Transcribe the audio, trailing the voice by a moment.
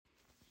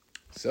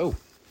So,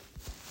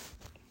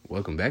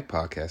 welcome back,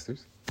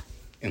 podcasters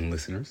and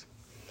listeners.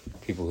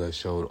 People who have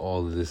showed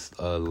all of this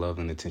love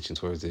and attention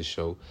towards this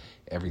show.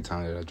 Every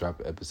time that I drop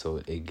an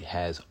episode, it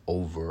has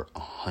over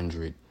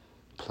 100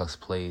 plus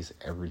plays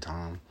every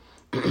time.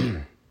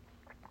 I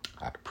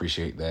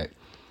appreciate that.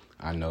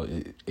 I know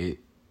it.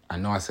 I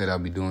know I said I'll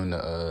be doing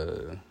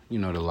the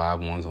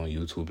live ones on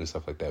YouTube and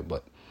stuff like that,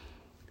 but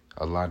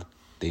a lot of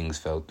things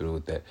fell through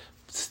with that.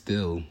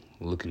 Still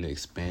looking to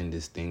expand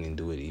this thing and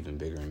do it even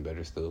bigger and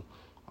better still.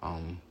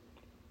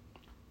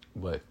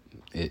 But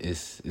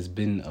it's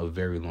been a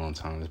very long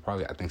time. It's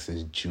probably, I think,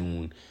 since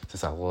June,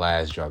 since I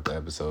last dropped the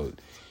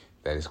episode.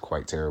 That is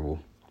quite terrible.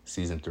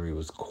 Season 3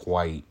 was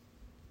quite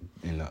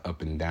in the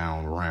up and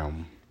down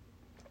realm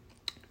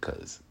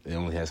because it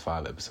only has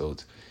 5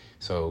 episodes.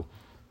 So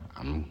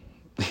I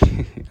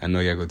know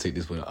y'all gonna take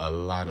this with a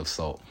lot of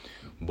salt,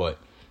 but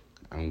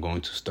I'm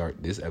going to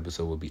start. This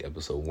episode will be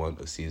episode 1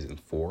 of season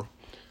 4.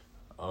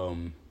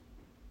 We're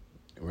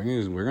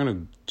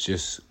gonna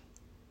just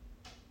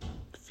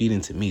feed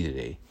into me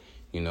today.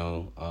 When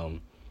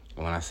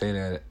I say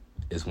that,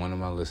 it's one of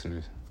my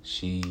listeners.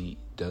 She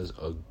does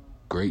a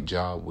great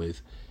job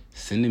with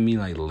sending me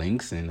like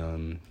links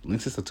and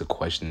stuff to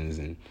questions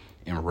and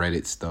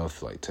Reddit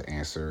stuff like to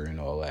answer and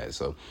all that.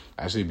 So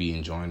I actually be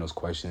enjoying those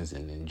questions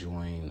and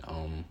enjoying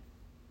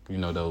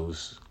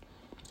those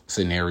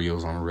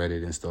scenarios on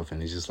Reddit and stuff.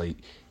 And it's just like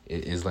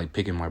it's like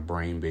picking my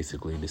brain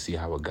basically to see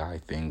how a guy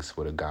thinks,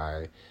 what a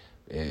guy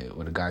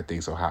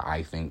thinks, or how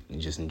I think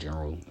just in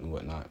general and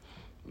whatnot.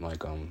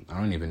 Like I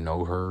don't even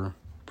know her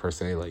per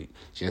se. Like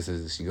she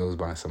goes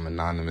by some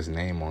anonymous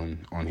name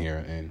on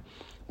here, and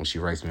when she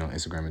writes me on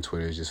Instagram and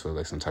Twitter, it's just for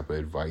like some type of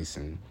advice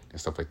and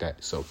stuff like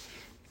that. So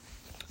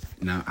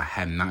now I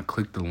have not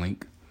clicked the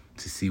link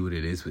to see what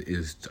it is. But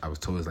I was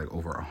told it's like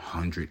over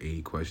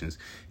 180 questions.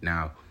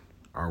 Now,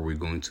 are we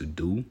going to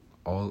do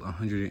all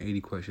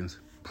 180 questions?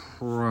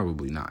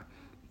 Probably not.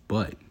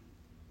 But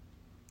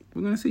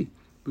we're gonna see.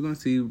 We're gonna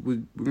see.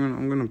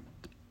 I'm gonna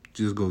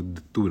just go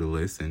through the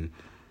list, and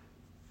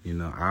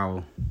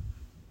I'll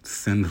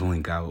send the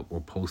link out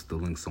or post the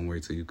link somewhere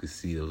so you can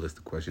see the list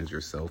of questions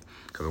yourself.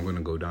 Because I'm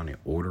gonna go down in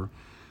order,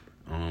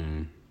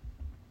 and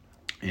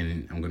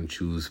I'm gonna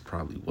choose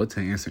probably what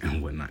to answer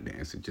and what not to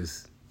answer,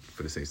 just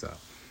for the safe side.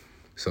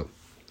 So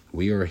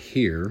we are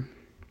here.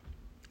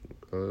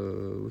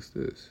 What's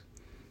this?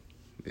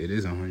 It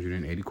is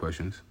 180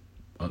 questions,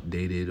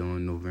 updated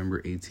on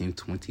November 18th,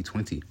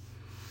 2020.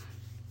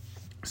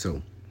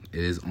 So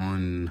it is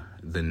on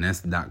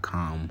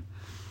thenest.com,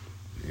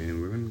 and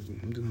I'm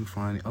just gonna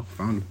find it. Oh,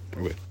 found them.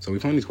 Okay, so we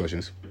found these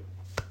questions.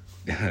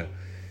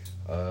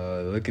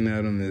 Looking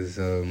at them is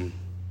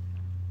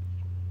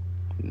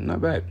not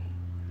bad.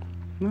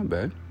 Not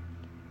bad.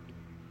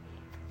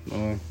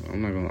 I'm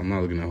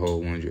not looking at the whole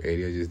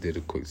 180. I just did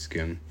a quick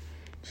skim.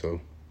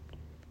 So,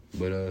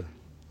 but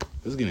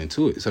let's get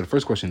into it. So the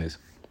first question is,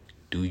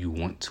 do you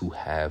want to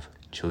have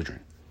children?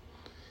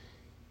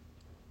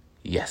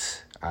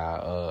 Yes,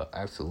 I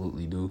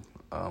absolutely do.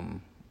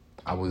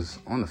 I was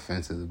on the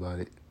fences about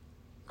it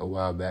a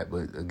while back,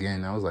 but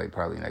again, I was like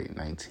probably like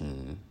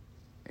 19,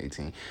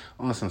 18.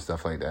 On some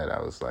stuff like that,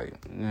 I was like,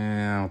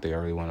 I don't think I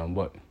really want them,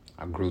 but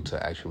I grew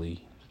to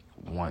actually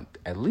want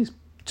at least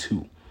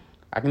 2.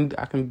 I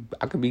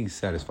could be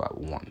satisfied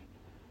with 1,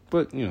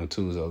 but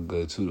 2 is all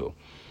good too though.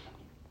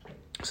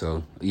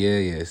 So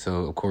yeah.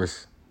 So of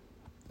course,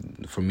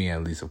 for me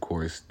at least, of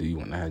course, do you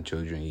want to have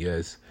children?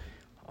 Yes.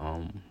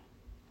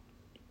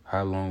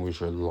 How long was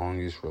your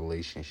longest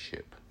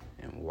relationship,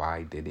 and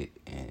why did it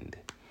end?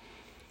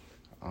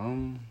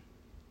 Probably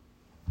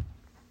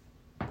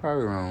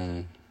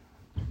around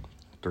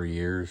 3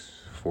 years,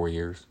 4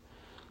 years.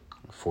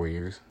 4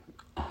 years.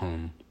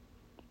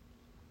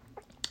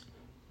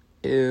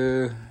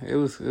 Yeah, it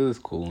was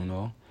cool and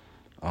all.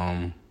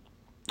 And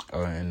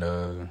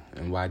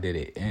why did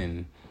it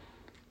end?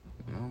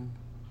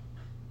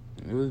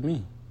 It was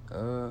me.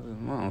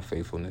 My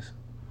unfaithfulness,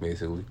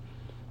 basically.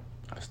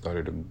 I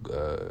started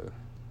to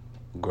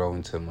grow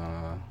into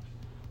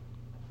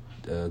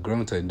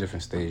a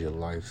different stage of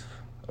life,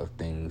 of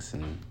things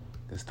and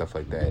stuff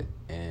like that.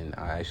 And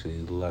I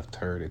actually left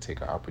her to take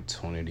an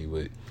opportunity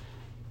with,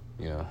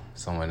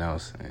 someone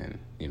else. And,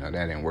 that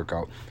didn't work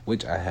out,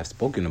 which I have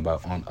spoken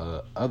about on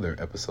a other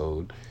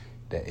episode,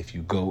 that if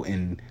you go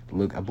and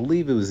look, I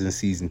believe it was in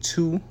season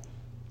 2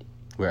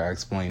 where I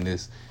explained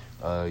this,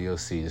 you'll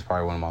see it's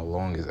probably one of my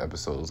longest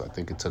episodes. I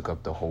think it took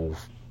up the whole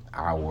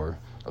hour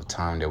of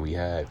time that we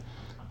had,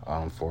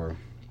 I think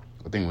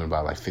it went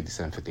about like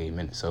 57, 58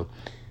 minutes. So,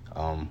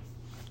 I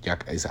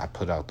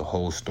put out the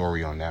whole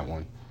story on that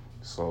one.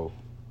 So,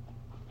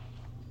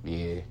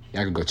 yeah,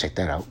 y'all can go check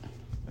that out.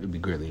 It'd be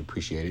greatly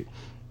appreciated.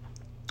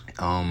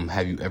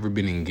 Have you ever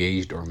been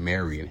engaged or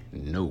married?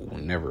 No,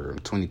 never. I'm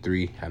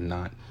 23, have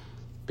not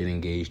been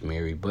engaged,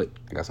 married, but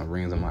I got some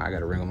rings I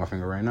got a ring on my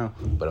finger right now,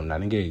 but I'm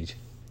not engaged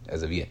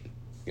as of yet.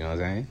 You know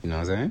what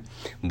I'm saying?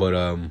 But,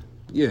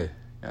 yeah,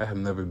 I have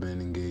never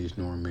been engaged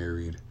nor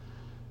married,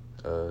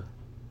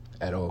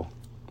 at all.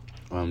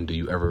 Do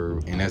you ever,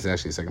 and that's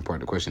actually the second part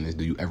of the question is,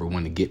 do you ever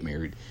want to get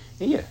married?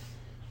 And yeah,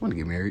 I want to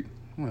get married.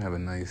 I want to have a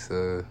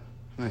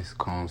nice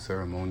calm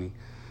ceremony.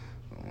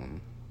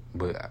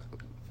 But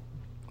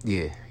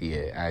yeah,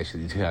 I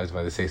actually do. I was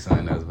about to say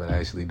something else, but I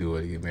actually do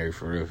want to get married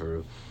for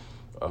real.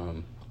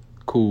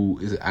 Cool.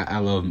 I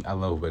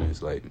love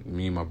weddings. Like,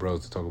 me and my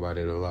bros talk about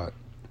it a lot.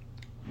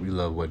 We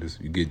love weddings.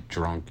 You get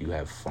drunk, you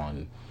have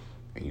fun,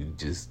 and you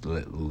just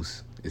let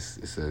loose.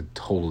 It's a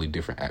totally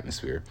different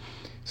atmosphere.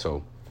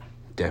 So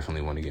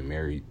definitely want to get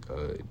married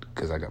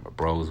because I got my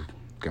bros.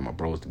 Got my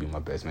bros to be my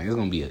best man. It's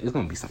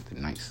gonna be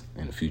something nice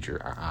in the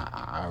future.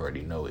 I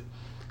already know it.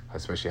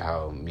 Especially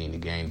how me and the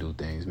gang do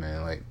things,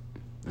 man. Like,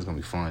 it's gonna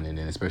be fun, and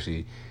then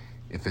especially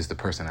if it's the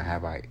person I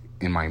have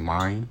in my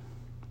mind,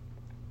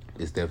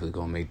 it's definitely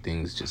gonna make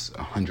things just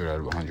 100 out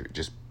of 100,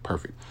 just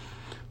perfect.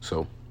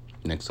 So,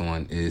 next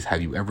one is: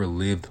 have you ever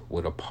lived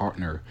with a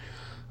partner?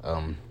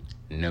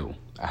 No,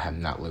 I have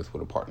not lived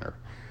with a partner.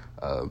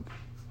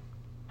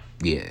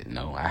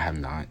 No, I have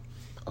not.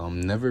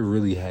 Never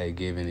really had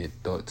given it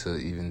thought to,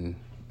 even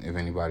if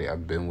anybody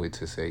I've been with,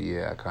 to say,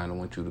 yeah, I kind of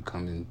want you to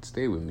come and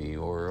stay with me,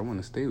 or I want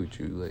to stay with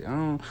you. Like,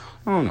 I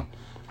don't know.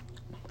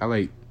 I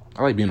like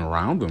being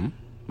around them,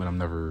 but I'm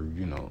never,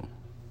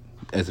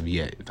 as of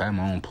yet. If I had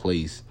my own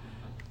place,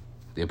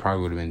 it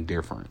probably would have been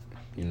different,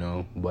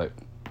 But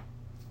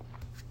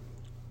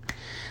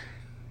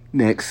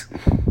next,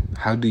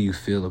 how do you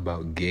feel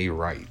about gay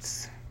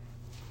rights?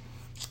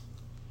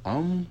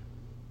 I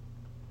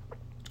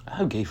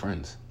have gay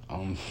friends.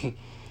 I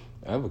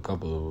have a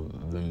couple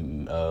of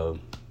them,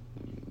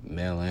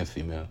 male and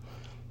female.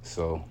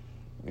 So,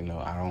 I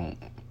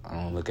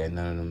don't look at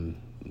none of them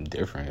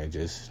different. They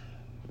just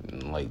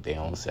like their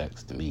own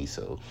sex to me.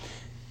 So,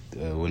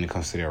 when it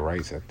comes to their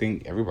rights, I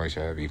think everybody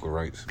should have equal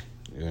rights,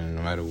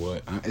 no matter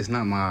what. It's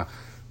not my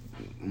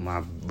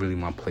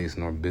place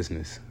nor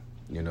business,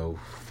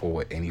 for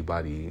what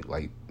anybody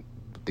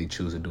they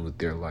choose to do with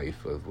their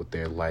life, of what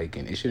they're like,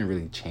 and it shouldn't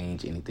really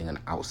change anything in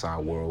the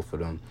outside world for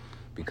them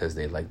because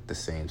they like the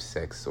same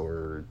sex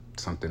or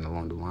something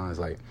along the lines.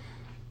 Like,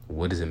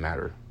 what does it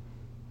matter?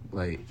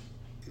 Like,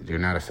 they're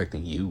not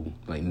affecting you.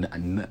 Like,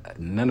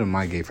 none of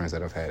my gay friends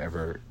that I've had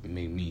ever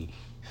made me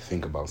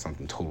think about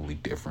something totally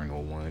different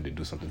or wanted to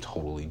do something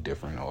totally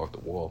different or off the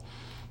wall,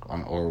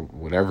 or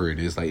whatever it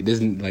is. Like, it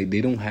doesn't,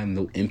 they don't have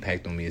no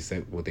impact on me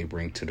except what they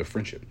bring to the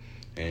friendship.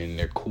 And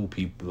they're cool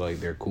people. Like,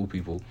 they're cool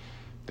people.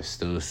 They're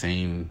still the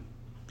same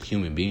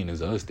human being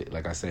as us.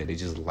 Like I said, they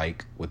just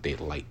like what they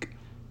like.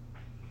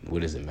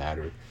 What does it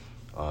matter?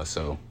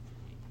 So,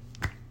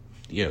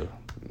 yeah,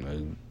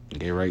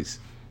 gay rights.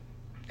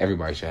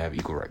 Everybody should have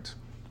equal rights.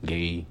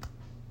 Gay,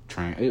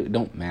 trans, it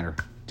don't matter.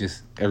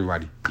 Just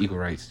everybody, equal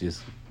rights.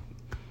 Just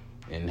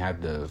and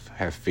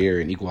have fair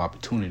and equal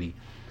opportunity.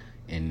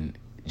 And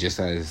just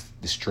as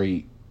the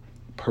straight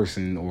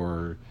person,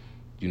 or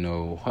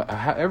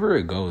however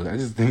it goes, I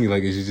just think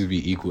it should just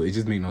be equal. It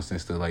just makes no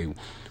sense to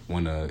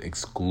want to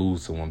exclude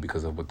someone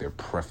because of what their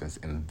preference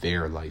in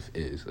their life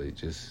is. It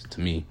just,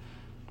 to me,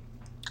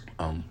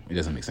 it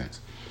doesn't make sense.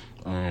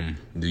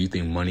 Do you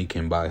think money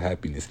can buy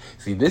happiness?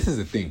 See, this is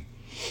the thing.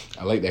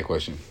 I like that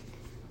question,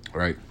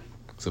 right?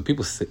 So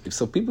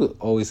people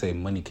always say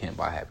money can't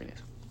buy happiness.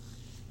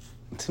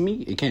 To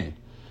me, it can,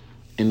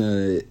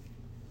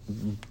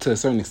 to a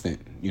certain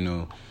extent.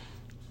 You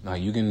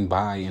can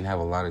buy and have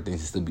a lot of things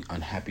and still be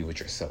unhappy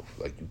with yourself.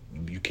 Like,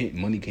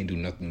 money can't do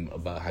nothing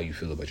about how you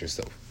feel about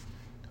yourself,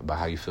 about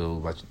how you feel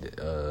about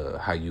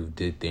how you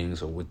did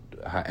things, or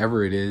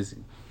however it is.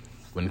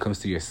 When it comes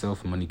to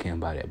yourself, money can't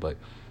buy that. But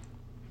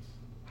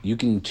you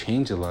can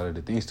change a lot of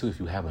the things too if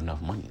you have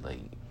enough money.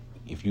 Like,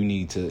 if you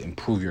need to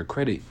improve your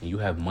credit and you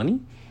have money,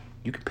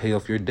 you can pay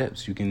off your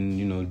debts. You can,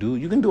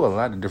 do a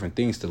lot of different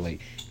things to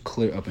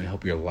clear up and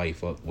help your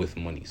life up with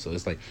money. So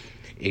it's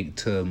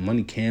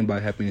money can buy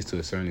happiness to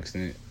a certain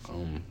extent.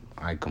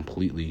 I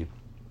completely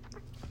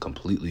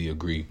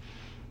agree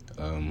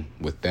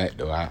with that,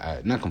 though.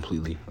 I not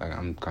completely.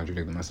 I'm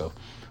contradicting myself,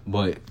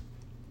 but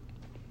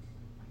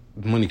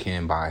money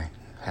can buy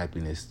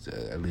happiness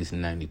at least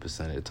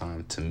 90% of the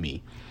time, to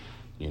me.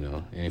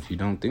 And if you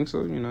don't think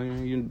so,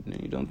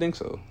 you don't think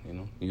so.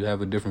 You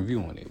have a different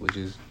view on it, which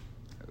is,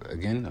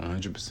 again,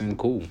 100%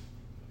 cool.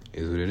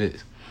 Is what it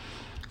is.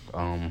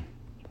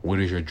 What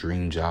is your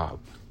dream job?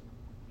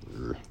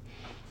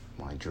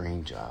 My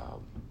dream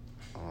job.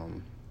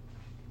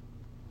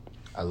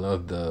 I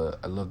love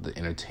the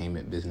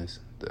entertainment business,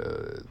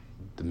 the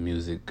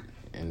music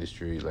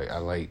industry. I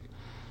like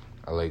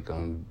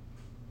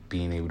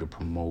being able to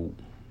promote,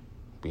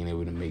 being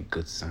able to make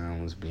good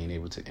sounds, being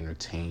able to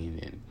entertain,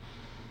 and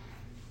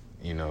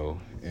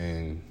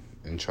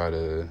and try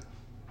to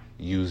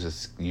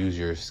use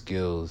your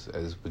skills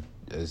as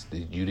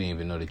you didn't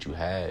even know that you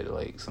had.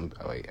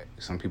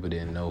 Some people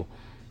didn't know.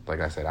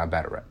 Like I said, I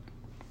battle rap.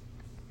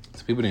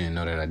 So people didn't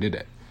know that I did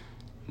that,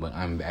 but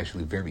I'm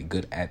actually very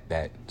good at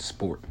that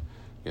sport.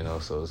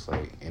 So it's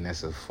and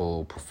that's a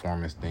full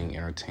performance thing,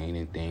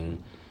 entertaining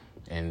thing,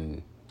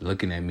 and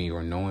looking at me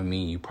or knowing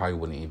me, you probably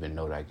wouldn't even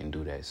know that I can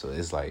do that. So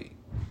it's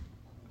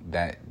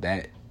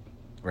that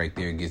right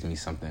there gives me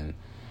something.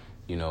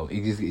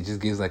 It just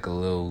gives like a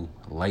little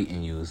light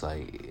in you. It's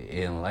like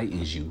it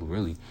enlightens you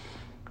really,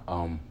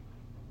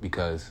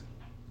 because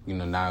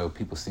now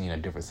people seeing a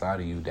different side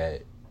of you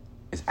that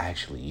is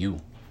actually you.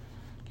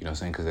 You know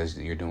what I'm saying? Because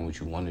you're doing what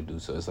you want to do.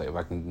 So it's like if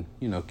I can,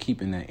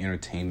 keep in that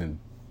entertainment,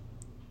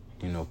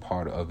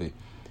 part of it,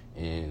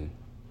 and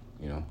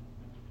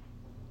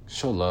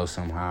show love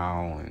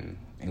somehow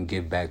and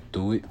give back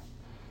through it.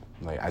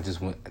 Like I just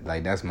want,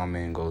 like that's my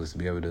main goal, is to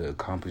be able to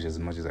accomplish as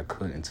much as I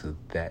could into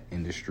that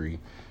industry,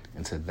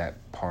 into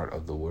that part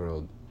of the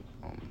world,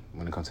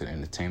 when it comes to the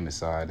entertainment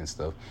side and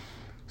stuff.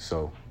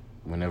 So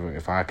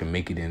if I can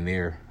make it in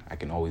there, I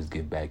can always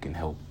give back and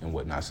help and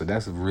whatnot. So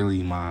that's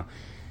really my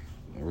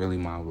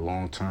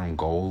long-term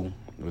goal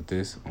with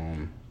this.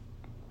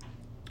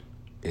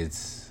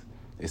 It's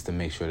to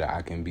make sure that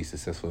I can be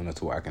successful enough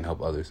to where I can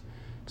help others.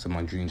 So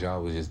my dream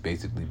job was just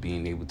basically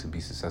being able to be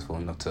successful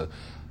enough to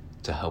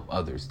help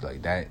others.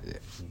 Like that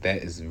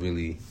is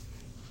really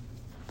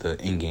the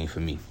end game for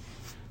me.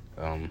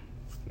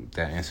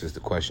 That answers the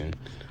question.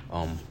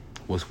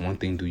 What's one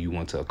thing do you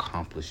want to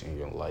accomplish in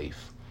your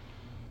life?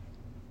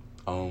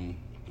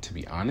 To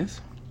be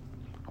honest,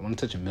 I want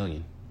to touch 1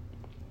 million.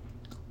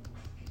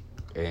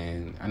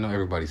 And I know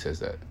everybody says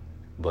that,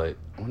 but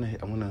I want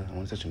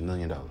to touch $1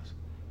 million.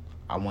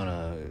 I want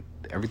to,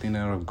 everything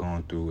that I've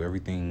gone through,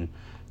 everything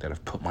that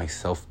I've put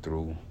myself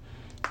through,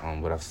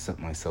 what I've set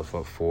myself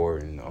up for,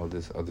 and all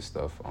this other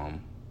stuff. I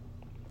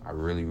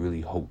really,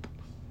 really hope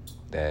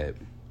that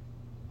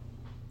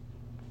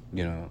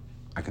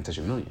I can touch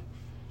 1 million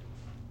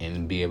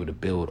and be able to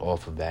build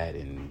off of that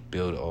and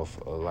build off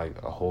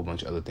like a whole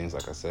bunch of other things,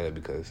 like I said,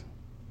 because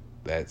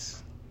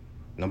that's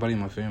nobody in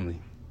my family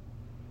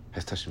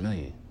has touched 1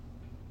 million.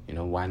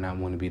 Why not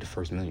want to be the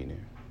first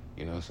millionaire?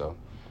 So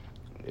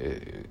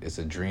it's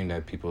a dream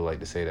that people like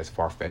to say that's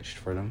far-fetched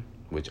for them,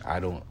 which I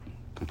don't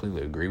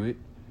completely agree with.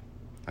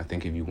 I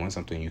think if you want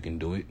something, you can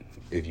do it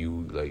if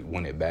you like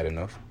want it bad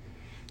enough,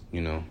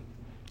 and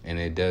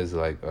it does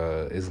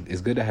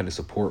it's good to have the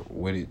support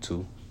with it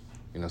too.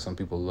 Some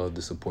people love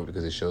the support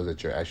because it shows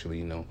that you're actually,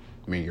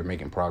 you're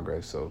making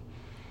progress. So,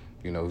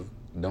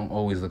 don't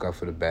always look out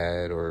for the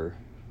bad or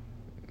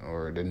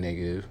the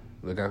negative.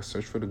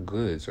 Search for the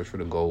good, search for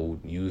the gold,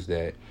 use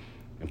that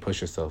and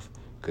push yourself.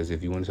 Because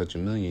if you want to touch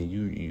 1 million,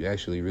 you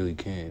actually really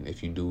can.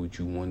 If you do what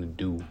you want to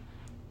do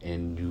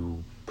and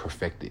you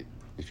perfect it.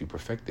 If you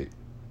perfect it,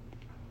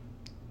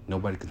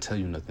 nobody can tell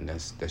you nothing.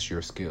 That's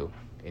your skill.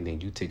 And then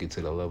you take it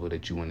to the level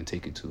that you want to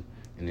take it to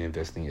and then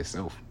invest in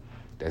yourself.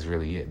 That's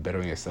really it.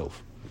 Bettering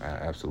yourself.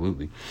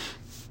 Absolutely.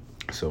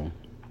 So,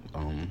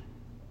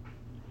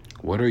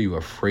 what are you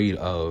afraid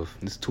of?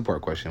 This is a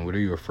 2-part question. What are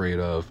you afraid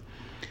of?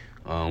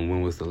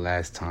 When was the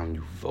last time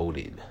you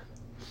voted?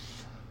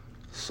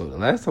 So the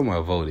last time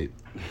I voted,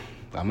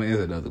 I'm gonna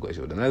answer another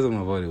question. The last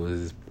time I voted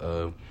was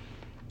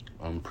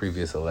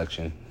previous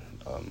election,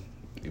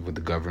 with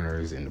the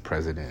governors and the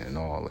president and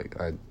all. Like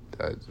I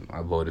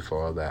voted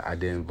for all that. I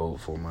didn't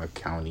vote for my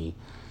county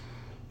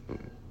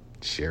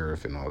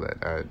sheriff and all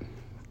that. I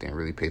didn't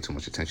really pay too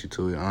much attention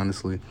to it,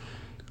 honestly.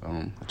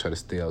 I try to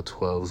stay out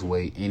 12's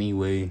way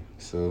anyway,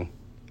 so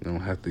I don't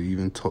have to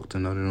even talk to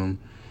none of them.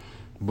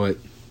 But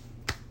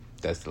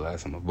that's the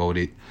last time I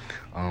voted.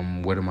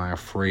 What am I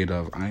afraid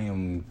of? I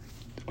am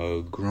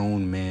a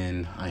grown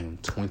man. I am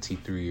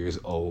 23 years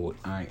old.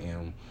 I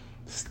am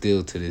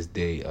still to this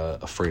day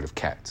afraid of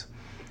cats.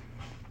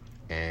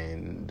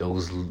 And that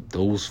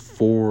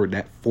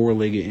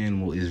 4-legged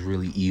animal is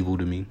really evil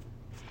to me.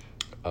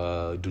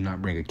 Do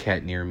not bring a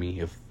cat near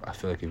me. I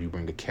feel like if you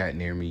bring a cat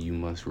near me, you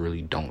must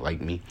really don't like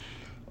me,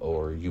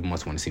 or you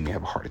must want to see me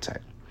have a heart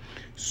attack.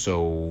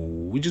 So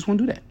we just won't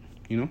do that.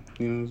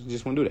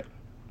 Just won't do that.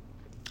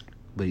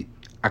 But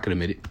I could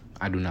admit it.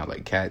 I do not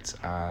like cats.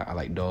 I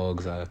like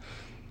dogs,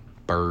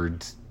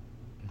 birds,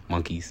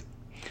 monkeys.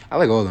 I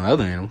like all the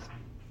other animals.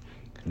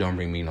 Don't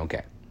bring me no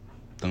cat.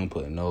 Don't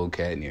put no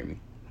cat near me.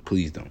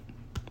 Please don't.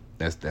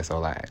 That's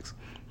all I ask.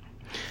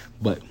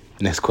 But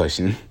next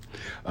question.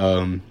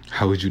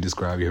 How would you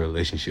describe your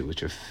relationship with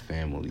your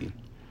family?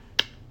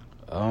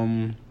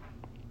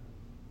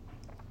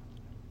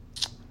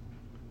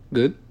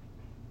 Good.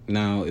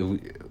 Now,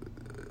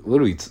 what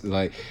do we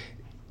like?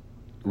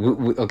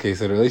 Okay,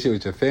 so the relationship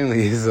with your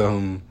family is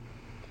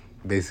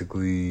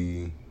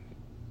basically,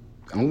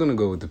 I'm gonna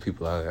go with the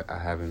people I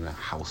have in the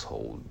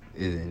household,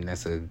 and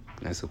that's a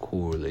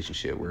cool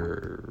relationship.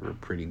 We're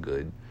pretty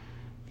good,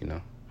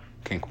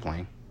 can't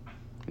complain,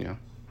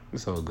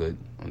 it's all good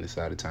on this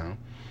side of town.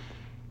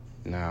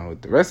 Now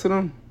with the rest of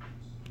them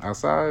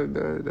outside,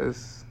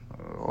 that's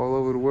all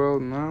over the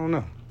world, and I don't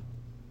know.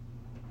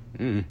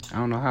 I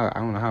don't know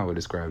how I would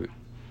describe it.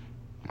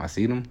 I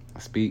see them, I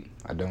speak.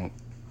 I don't.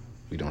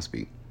 We don't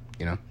speak,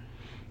 It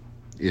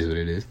is what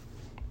it is.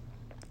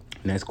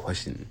 Next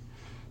question.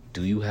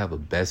 Do you have a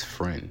best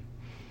friend?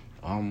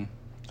 I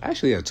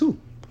actually have 2,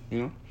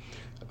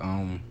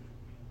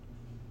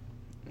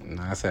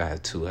 I said I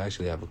had two. I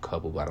actually have a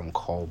couple, but I don't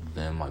call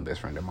them my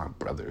best friend. They're my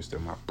brothers. They're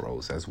my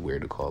bros. That's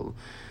weird to call,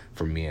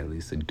 for me at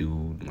least, a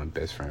dude my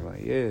best friend.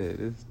 Like,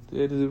 this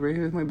right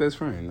here is my best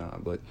friend. Nah,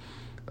 but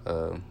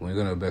when you're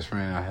gonna have a best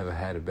friend, I haven't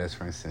had a best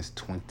friend since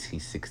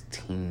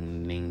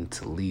 2016 named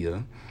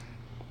Talia.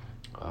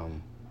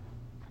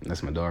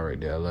 That's my dog right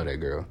there. I love that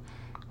girl.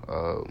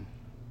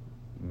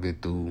 Been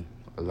through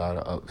a lot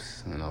of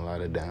ups and a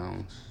lot of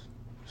downs.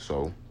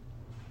 So,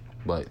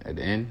 but at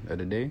the end of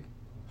the day,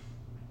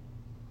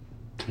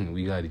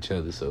 we got each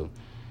other. So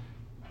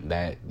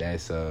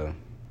that's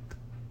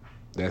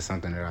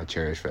something that I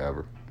cherish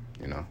forever.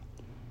 You know,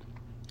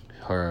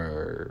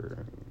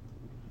 her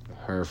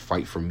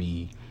fight for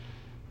me.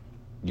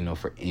 You know,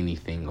 for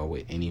anything or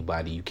with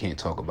anybody, you can't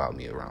talk about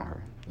me around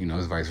her. You know,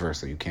 it's vice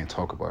versa. You can't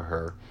talk about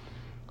her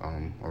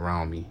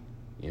around me.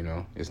 You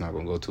know, it's not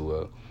gonna go too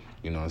well.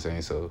 You know what I'm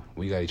saying? So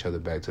we got each other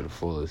back to the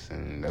fullest,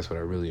 and that's what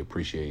I really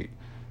appreciate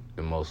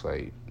the most.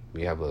 Like,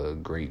 we have a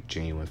great,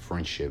 genuine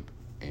friendship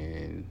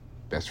and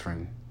best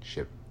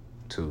friendship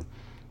too.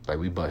 Like,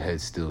 we butt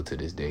heads still to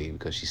this day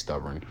because she's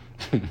stubborn.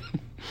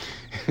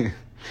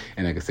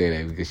 And I can say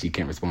that because she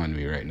can't respond to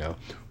me right now.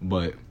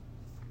 But,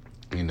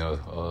 you know,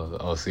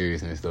 all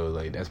seriousness though,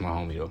 like, that's my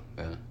homie though.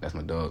 That's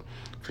my dog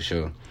for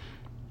sure.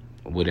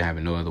 Wouldn't have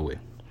it no other way.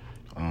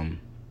 And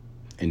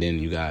then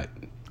you got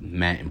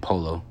Matt and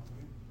Polo,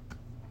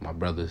 my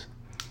brothers.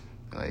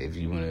 Like, if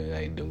you want to,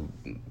 like, do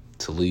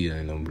Talia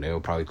and them, they'll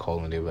probably call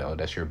them. They'll be like, oh,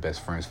 that's your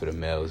best friends for the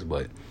males.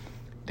 But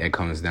that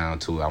comes down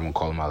to, I won't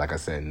call them out like I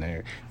said in there.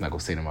 I'm not going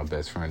to say they're my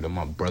best friend. They're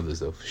my brothers,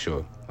 though, for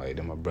sure. Like,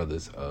 they're my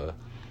brothers.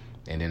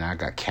 And then I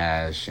got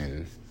Cash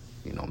and,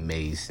 you know,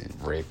 Mace and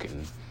Rick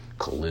and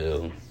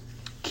Khalil,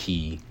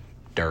 Key,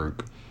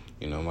 Dirk,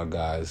 you know, my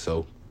guys.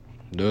 So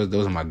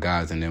those are my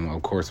guys. And then,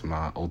 of course,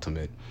 my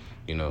ultimate,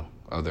 you know,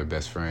 other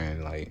best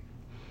friend, like,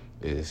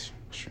 is,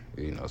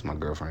 you know, it's my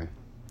girlfriend.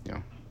 You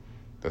know,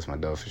 that's my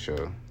dog for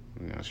sure.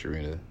 You know,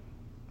 Sharina.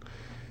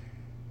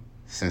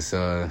 Since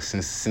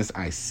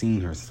I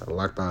seen her, since I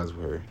locked eyes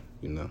with her,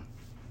 you know,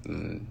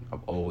 and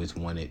I've always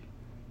wanted,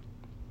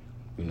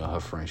 you know, her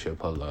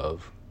friendship, her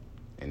love,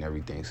 and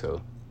everything.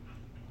 So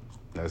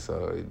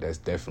that's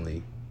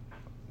definitely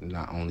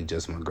not only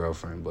just my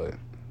girlfriend, but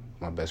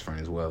my best friend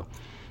as well.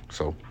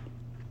 So,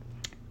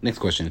 next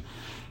question.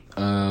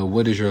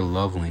 What is your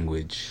love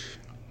language?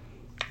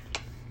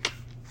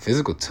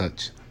 Physical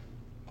touch.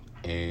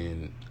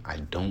 And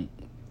I don't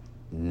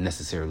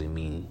necessarily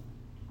mean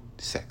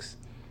sex,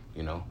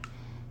 you know?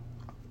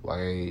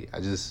 Like,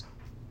 I just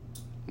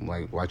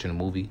like watching a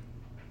movie.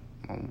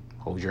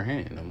 Hold your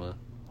hand. I'm going to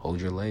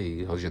hold your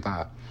leg, hold your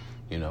thigh,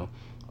 you know?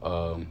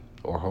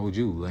 Or hold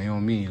you, lay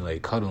on me,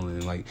 like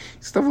cuddling, like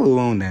stuff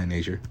along that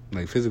nature.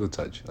 Like physical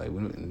touch. Like,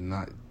 we're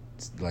not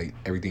like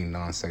everything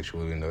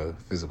non-sexual in a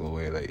physical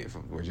way. Like, if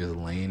we're just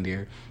laying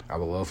there, I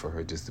would love for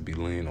her just to be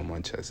laying on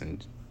my chest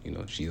and, you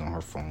know, she's on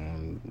her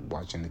phone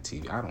watching the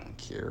TV. I don't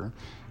care,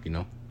 you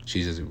know.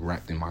 She's just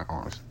wrapped in my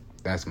arms.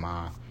 That's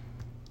my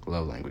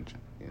love language,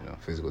 you know.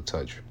 Physical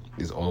touch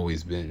has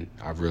always been.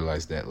 I've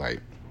realized that,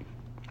 like,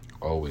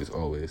 always.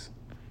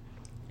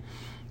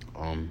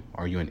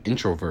 Are you an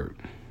introvert?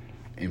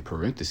 In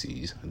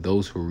parentheses,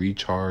 those who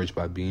recharge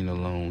by being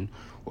alone,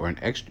 or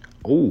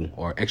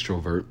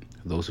extrovert,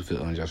 those who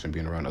feel unjust from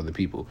being around other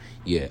people.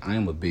 Yeah, I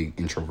am a big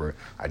introvert.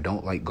 I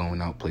don't like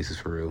going out places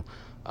for real.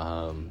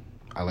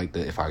 I like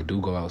if I do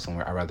go out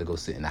somewhere, I'd rather go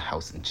sit in the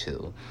house and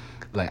chill.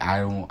 Like, I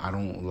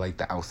don't like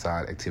the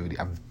outside activity.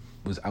 I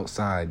was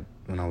outside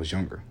when I was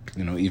younger.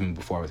 You know, even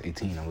before I was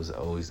 18, I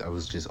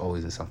was just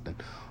always in something.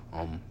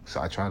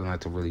 So I try not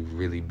to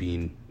really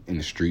be in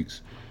the streets,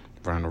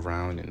 running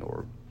around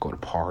or go to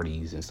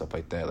parties and stuff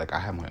like that. Like,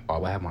 I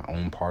would have my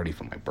own party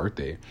for my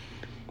birthday,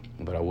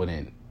 but I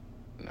wouldn't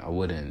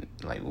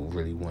like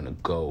really want to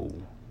go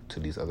to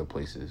these other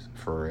places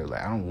for real.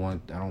 Like, I don't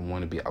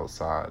want to be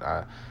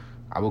outside.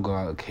 I will go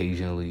out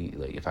occasionally,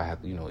 like, if I have,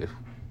 you know, if,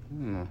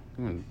 you know,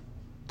 I'm gonna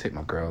take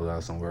my girl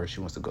out somewhere,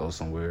 she wants to go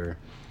somewhere,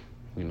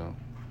 you know,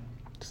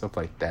 stuff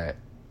like that.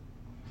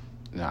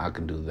 Now, I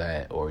could do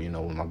that. Or, you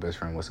know, when my best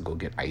friend wants to go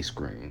get ice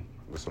cream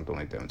or something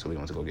like that, until he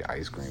wants to go get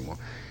ice cream, or,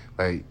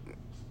 like,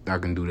 I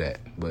can do that.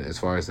 But as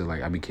far as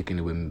I be kicking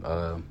it with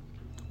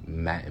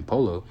Matt and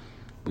Polo,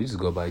 we just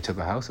go by each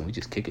other's house and we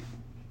just kick it,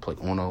 play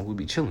Uno, we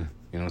be chilling.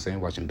 You know what I'm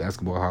saying? Watching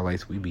basketball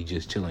highlights, we be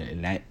just chilling.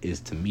 And that is,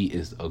 to me,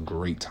 is a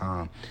great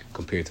time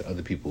compared to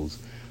other people's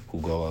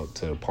who go out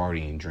to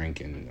party and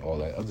drink and all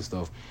that other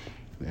stuff.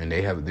 And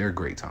they have their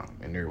great time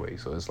in their way.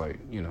 So it's like,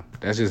 you know,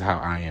 that's just how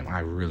I am.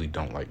 I really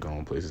don't like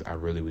going places. I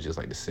really would just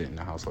like to sit in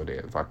the house all day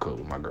if I could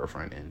with my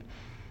girlfriend and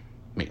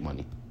make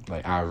money.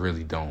 Like, I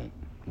really don't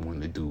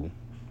want to do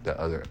the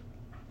other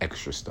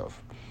extra stuff.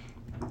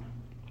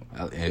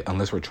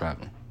 Unless we're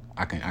traveling.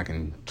 I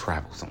can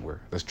travel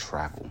somewhere. Let's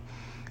travel.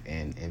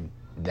 And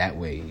that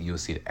way you'll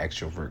see the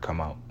extrovert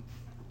come out.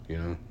 You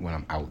know, when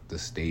I'm out the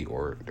state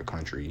or the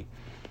country,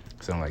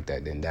 something like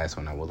that, then that's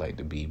when I would like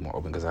to be more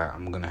open, because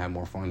I'm going to have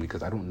more fun,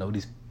 because I don't know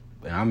these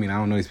And I mean, I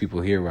don't know these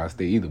people here where I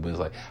stay either, but it's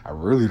like, I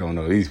really don't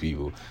know these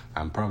people.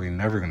 I'm probably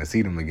never going to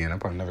see them again. I'm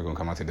probably never going to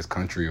come out to this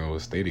country or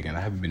state again.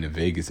 I haven't been to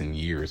Vegas in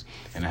years,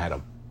 and I had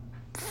a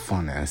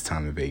fun-ass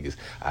time in Vegas.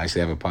 I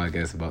actually have a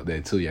podcast about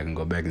that, too. Y'all can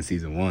go back in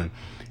season 1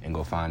 and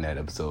go find that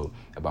episode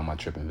about my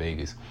trip in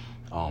Vegas.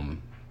 I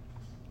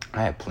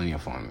had plenty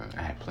of fun, man.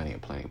 I had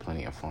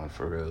plenty of fun,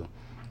 for real.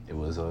 It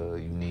was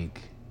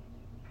unique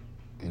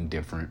and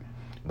different.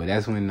 But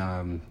that's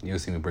when you'll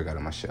see me break out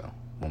of my shell,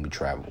 when we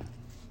travel,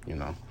 you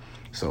know.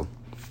 So,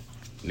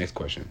 next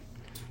question.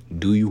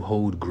 Do you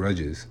hold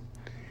grudges?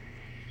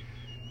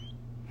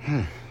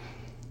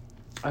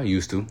 I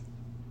used to.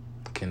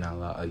 Cannot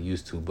lie, I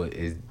used to. But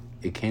it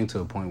came to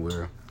a point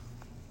where,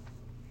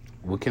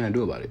 what can I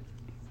do about it?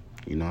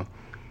 You know?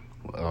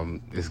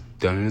 It's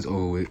done and it's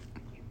over with.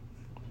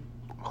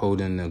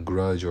 Holding a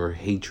grudge or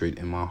hatred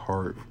in my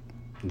heart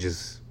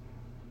just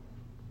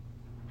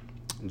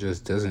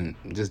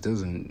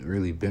doesn't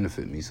really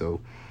benefit me. So,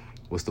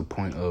 what's the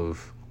point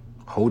of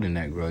holding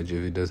that grudge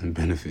if it doesn't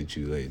benefit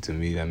you? Like, to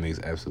me, that makes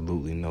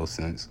absolutely no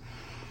sense.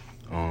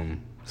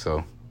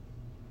 So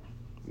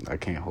I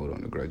can't hold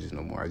on to grudges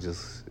no more. It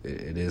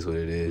is what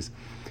it is.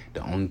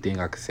 The only thing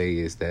I can say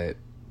is that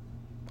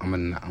I'm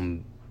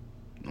an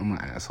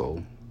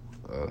asshole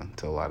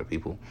to a lot of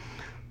people,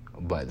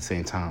 but at the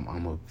same time,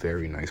 I'm a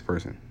very nice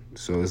person.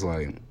 So it's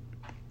like,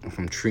 if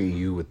I'm treating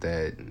you with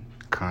that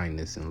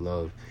kindness and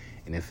love,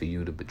 and then for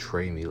you to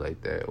betray me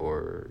like that,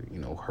 or, you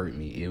know, hurt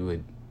me, it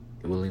would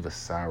leave a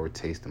sour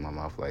taste in my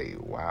mouth. Like,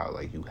 wow,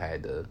 like you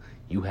had the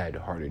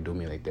heart to do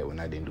me like that when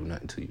I didn't do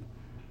nothing to you.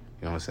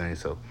 You know what I'm saying?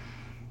 So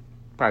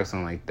probably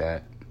something like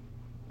that.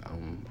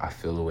 I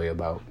feel the way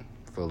about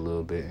for a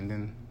little bit, and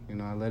then, you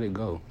know, I let it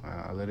go.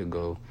 I let it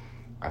go.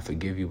 I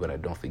forgive you, but I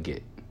don't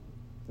forget.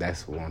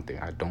 That's one thing.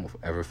 I don't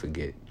ever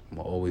forget. I'm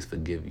gonna always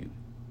forgive you.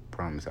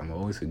 Promise. I'm gonna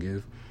always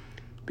forgive,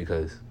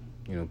 because,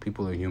 you know,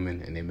 people are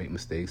human and they make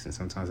mistakes, and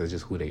sometimes that's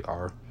just who they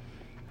are.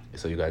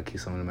 So you gotta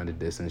keep some of them at a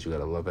distance. You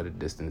gotta love at a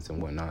distance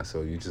and whatnot.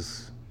 So you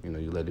just, you know,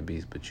 you let it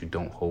be, but you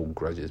don't hold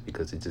grudges,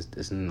 because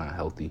it's not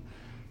healthy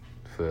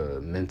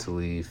for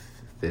mentally,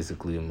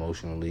 physically,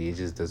 emotionally. It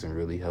just doesn't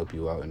really help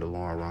you out in the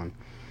long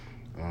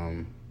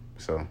run.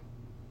 So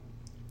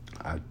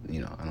I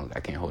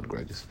can't hold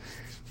grudges.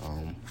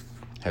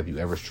 Have you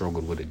ever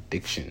struggled with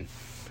addiction?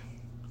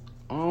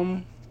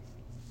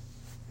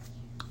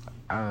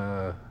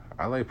 I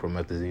like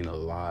promethazine a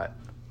lot.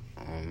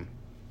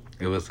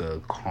 It was a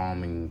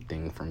calming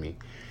thing for me.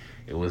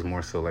 It was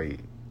more so like,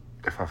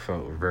 if I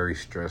felt very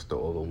stressed or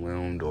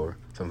overwhelmed or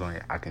something,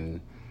 like, I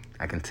can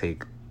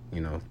take,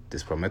 you know,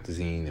 this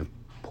promethazine and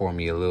pour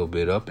me a little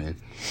bit up and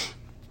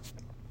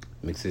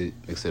mix it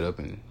up,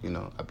 and, you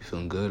know, I'll be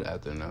feeling good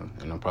after now.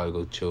 And I'll probably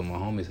go chill with my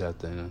homies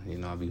after, and, you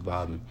know, I'll be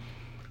vibing.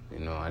 You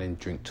know, I didn't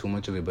drink too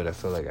much of it, but I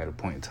felt like at a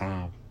point in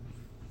time,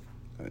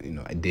 you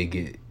know, it did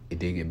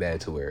get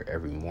bad to where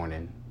every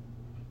morning,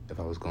 if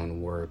I was going to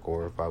work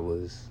or if I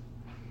was,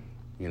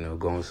 you know,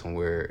 going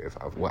somewhere,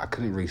 I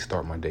couldn't really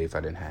start my day if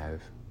I didn't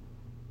have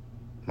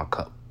my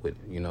cup with,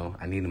 you know,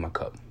 I needed my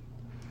cup,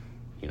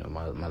 you know,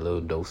 my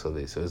little dose of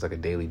it. So it's like a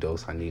daily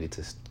dose I needed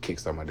to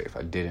kickstart my day. If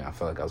I didn't, I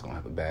felt like I was going to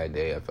have a bad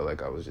day. I felt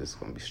like I was just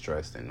going to be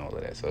stressed and all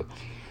of that. So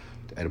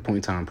at a point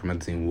in time,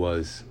 promethazine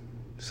was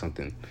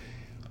something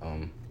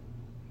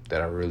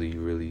that I really,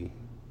 really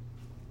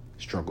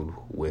struggled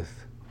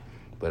with.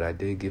 But I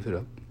did give it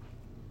up,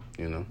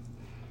 you know.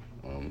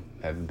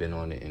 Haven't been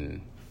on it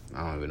in,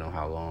 I don't even know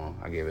how long.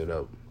 I gave it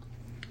up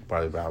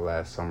probably about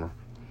last summer.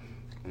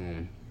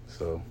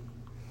 So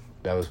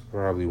that was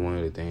probably one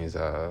of the things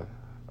I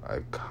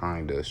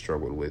kind of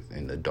struggled with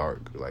in the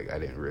dark. Like, I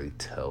didn't really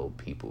tell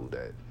people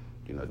that,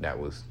 you know, that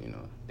was, you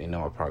know, they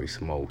know I probably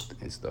smoked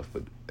and stuff,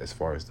 but as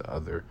far as the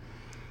other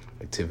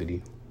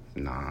activity,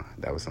 nah,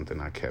 that was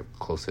something I kept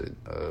close to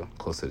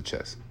the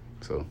chest.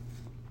 So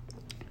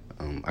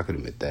I could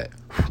admit that.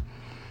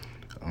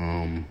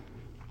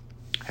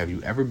 Have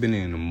you ever been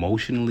in an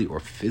emotionally or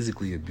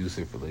physically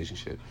abusive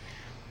relationship?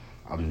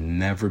 I've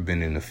never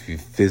been in a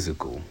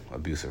physical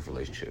abusive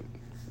relationship.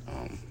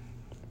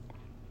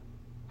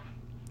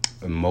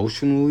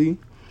 Emotionally,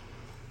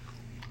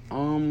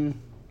 I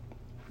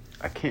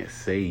can't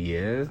say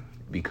yeah,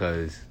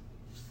 because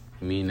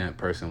me and that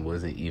person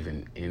wasn't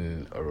even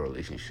in a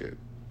relationship,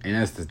 and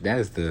that's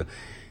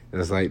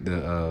like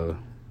the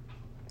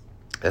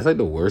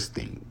worst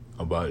thing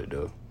about it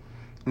though.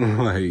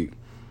 Like,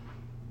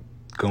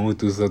 going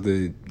through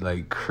something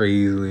like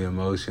crazily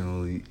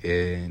emotionally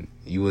and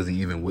you wasn't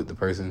even with the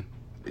person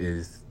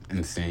is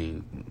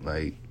insane.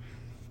 Like,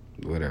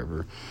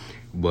 whatever.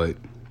 But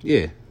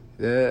yeah,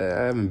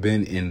 I haven't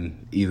been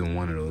in either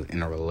one of those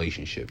in a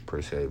relationship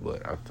per se,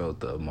 but I felt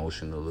the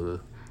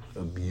emotional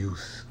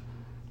abuse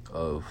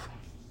of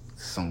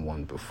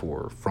someone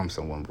before,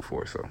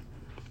 so,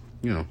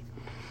 you know.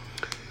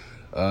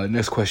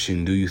 Next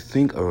question. Do you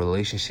think a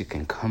relationship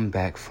can come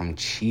back from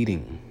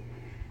cheating?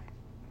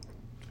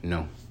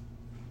 No.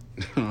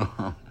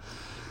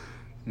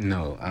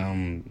 No.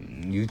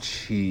 You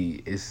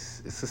cheat.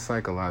 It's a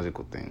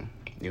psychological thing.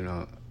 You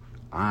know,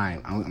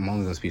 I'm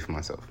only gonna speak for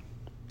myself.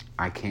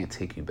 I can't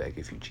take you back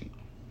if you cheat.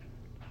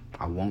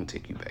 I won't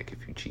take you back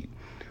if you cheat.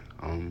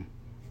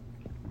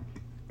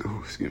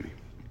 Excuse me.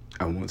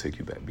 I won't take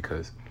you back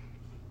because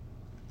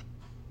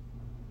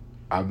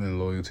I've been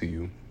loyal to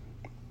you.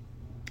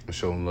 I'm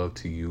showing love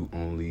to you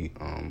only.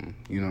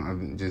 I've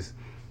been just,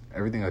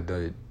 everything I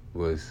did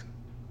was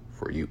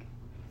for you.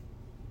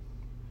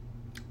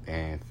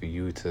 And for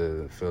you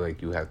to feel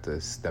like you have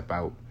to step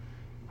out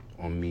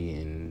on me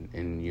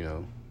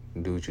and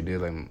do what you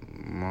did, like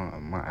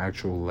my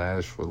actual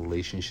last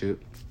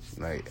relationship,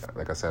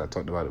 like I said, I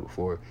talked about it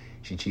before,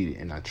 she cheated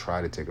and I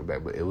tried to take her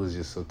back, but it was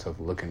just so tough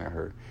looking at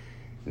her,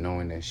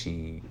 knowing that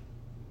she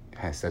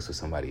had sex with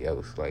somebody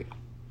else,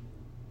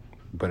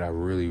 but I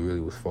really,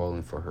 really was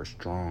falling for her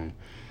strong.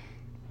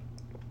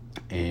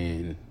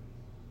 And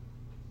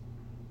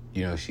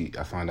I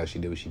found out she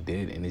did what she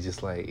did, and it's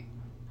just like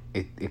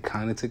it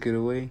kind of took it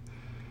away.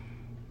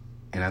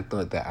 And I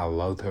thought that I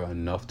loved her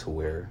enough to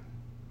where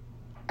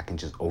I can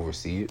just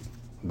oversee it.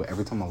 But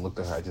every time I looked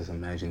at her, I just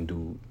imagined,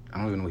 dude, I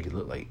don't even know what he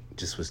looked like.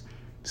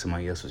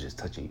 Somebody else was just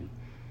touching you.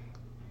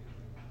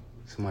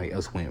 Somebody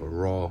else went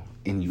raw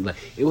in you. Like,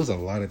 it was a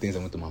lot of things that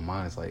went through my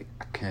mind. It's like,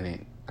 I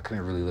couldn't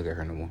really look at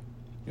her no more.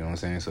 You know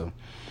what I'm saying? So,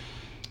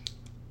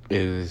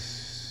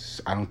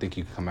 I don't think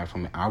you can come back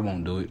from it. I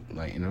won't do it.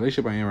 Like, in the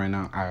relationship I am right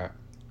now,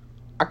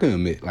 I can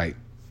admit, like,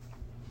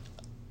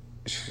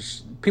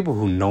 people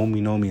who know me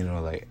and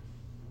are like,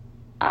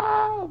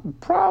 I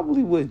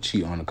probably would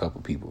cheat on a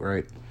couple people,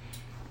 right?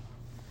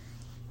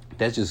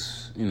 That's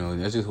just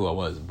who I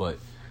was. But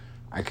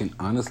I can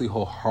honestly,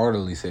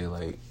 wholeheartedly say,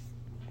 like,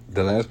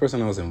 the last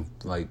person I was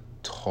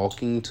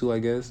talking to, I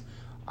guess,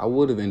 I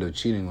would have ended up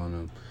cheating on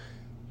them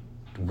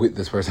with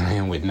this person I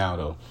am with now,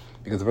 though.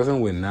 Because the person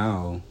I'm with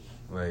now,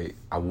 like,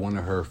 I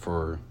wanted her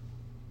for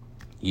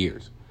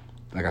years.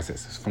 Like I said,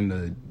 from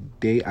the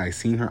day I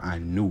seen her, I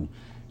knew,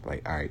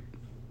 like, all right,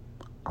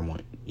 I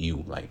want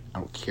you. Like, I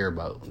don't care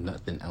about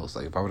nothing else.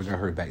 Like, if I would have got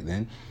her back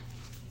then,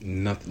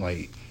 nothing,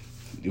 like,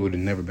 it would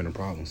have never been a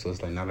problem. So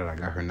it's like, now that I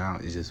got her now,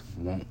 it just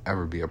won't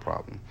ever be a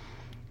problem.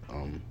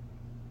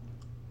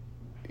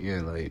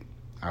 Like,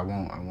 I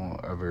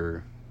won't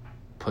ever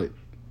put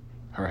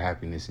her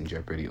happiness in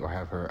jeopardy or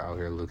have her out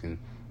here looking,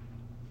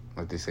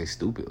 like they say,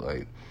 stupid.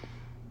 Like,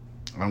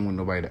 I don't want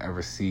nobody to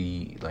ever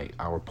see, like,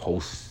 our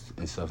posts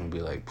and stuff and be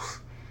like,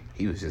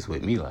 he was just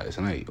with me last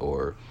night.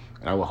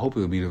 And I would hope it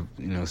would be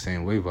the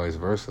same way, vice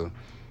versa.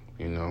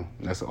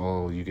 That's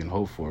all you can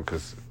hope for,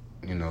 because,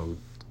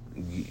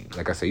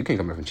 like I said, you can't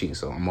come back from cheating,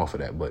 so I'm off of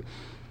that. But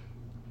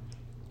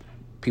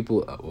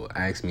people will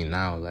ask me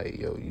now, like,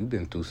 yo, you've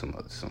been through some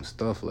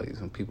stuff. Like,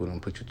 some people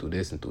don't put you through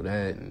this and through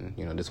that, and,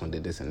 this one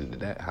did this and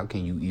did that. How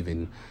can you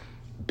even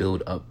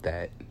build up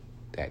that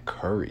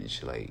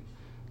courage? Like,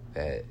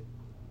 that,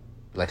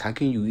 like, how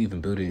can you even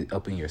build it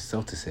up in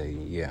yourself to say,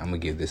 yeah, I'm going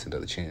to give this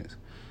another chance?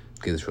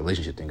 Give this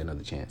relationship thing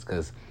another chance?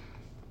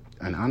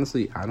 And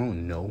honestly, I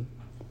don't know.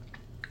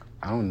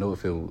 I don't know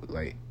if I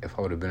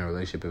would have been in a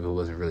relationship if it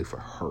wasn't really for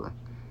her.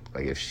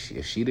 Like, if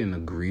she didn't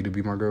agree to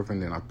be my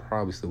girlfriend, then I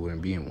probably still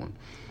wouldn't be in one.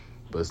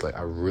 But it's like,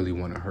 I really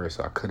wanted her,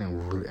 so I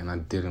couldn't really, and I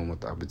didn't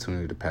want the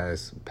opportunity to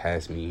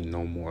pass me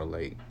no more.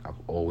 Like, I've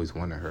always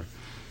wanted her.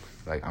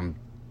 Like,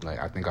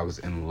 I think I was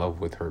in love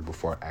with her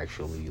before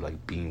actually,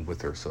 like, being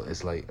with her. So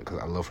it's like, because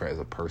I love her as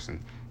a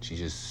person. She's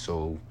just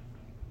so,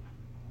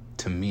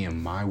 to me,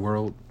 in my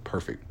world,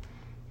 perfect.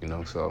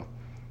 So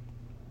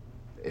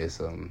it's,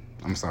 I'm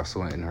gonna start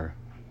sweating her,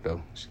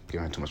 though.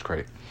 Giving her too much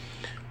credit.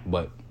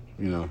 But,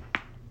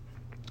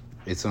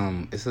 it's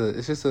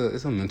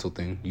a mental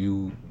thing.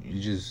 You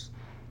just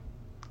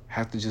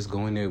have to just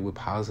go in there with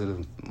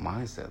positive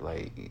mindset.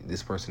 Like,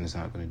 this person is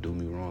not going to do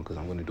me wrong, because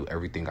I'm going to do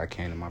everything I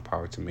can in my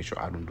power to make sure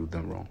I don't do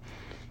them wrong.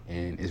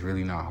 And it's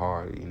really not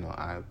hard.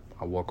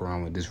 I walk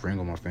around with this ring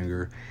on my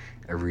finger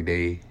every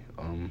day.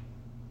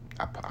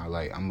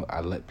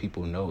 I let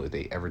people know if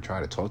they ever try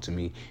to talk to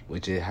me,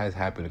 which it has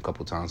happened a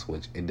couple times,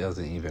 which it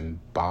doesn't even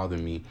bother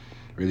me,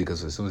 really,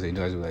 because as soon as they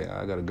do, I just be like,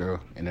 I got a girl,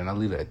 and then I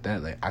leave it at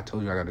that. Like, I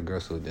told you I got a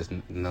girl, so there's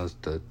nothing else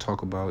to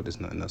talk about, there's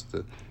nothing else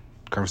to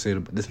conversate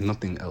about, there's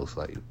nothing else.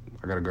 Like,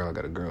 I got a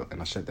girl, and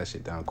I shut that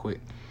shit down quick.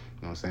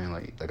 You know what I'm saying?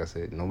 Like I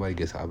said, nobody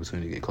gets the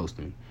opportunity to get close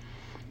to me,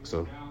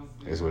 so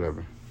it's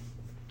whatever.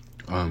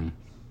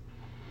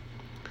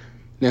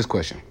 Next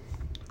question: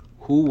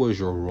 who was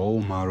your role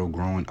model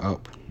growing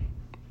up?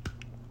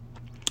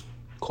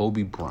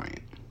 Kobe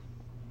Bryant.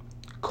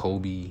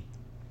 Kobe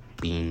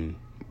Bean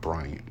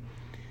Bryant.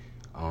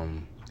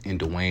 And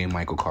Dwayne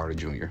Michael Carter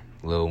Jr.,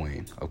 Lil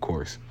Wayne, of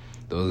course.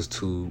 Those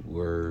two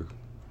were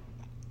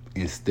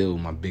and still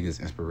my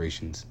biggest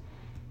inspirations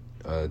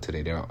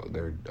today.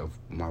 They're of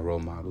my role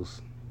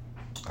models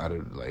out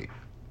of, like,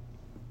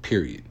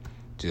 period.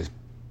 Just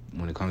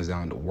when it comes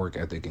down to work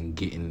ethic and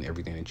getting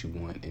everything that you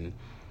want and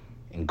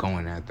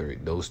going after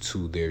it, those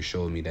two there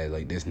showed me that,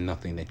 like, there's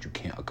nothing that you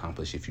can't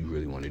accomplish if you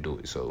really want to do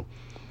it. So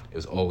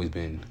it's always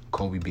been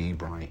Kobe Bean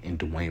Bryant and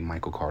Dwayne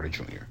Michael Carter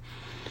Jr.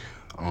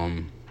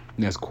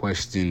 Next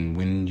question.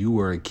 When you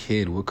were a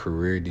kid, what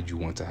career did you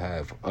want to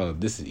have?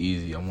 This is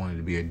easy. I wanted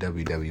to be a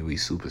WWE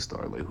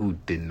superstar. Like, who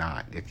did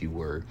not? If you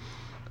were,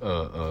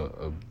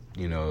 a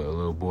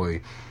little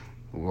boy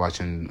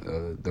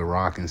watching The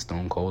Rock and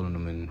Stone Cold and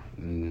them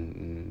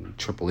and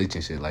Triple H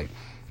and shit. Like,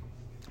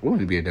 I wanted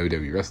to be a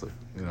WWE wrestler.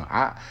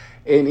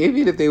 And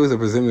even if they was a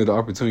presented the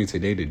opportunity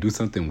today to do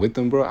something with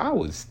them, bro, I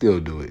would still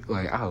do it.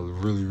 Like, I was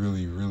really,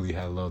 really, really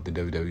had loved the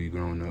WWE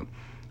growing up.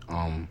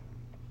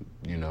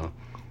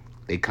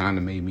 They kind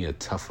of made me a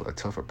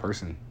tougher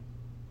person,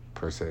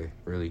 per se,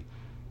 really.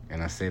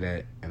 And I say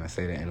that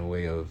in a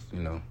way of,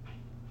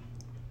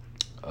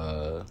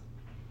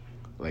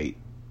 like,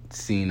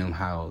 seeing them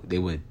how they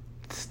would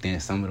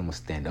stand. Some of them would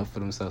stand up for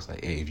themselves.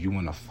 Like, hey, if you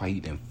want to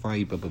fight, then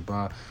fight, blah, blah,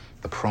 blah.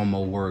 The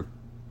promo work,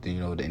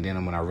 and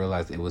then when I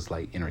realized it was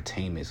like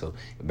entertainment. So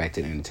back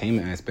to the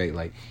entertainment aspect,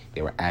 like,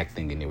 they were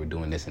acting and they were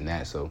doing this and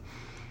that. So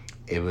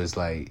it was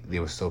like they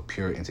were so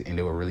pure and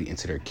they were really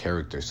into their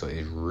character. So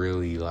it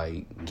really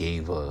like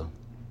gave a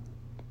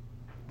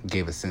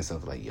sense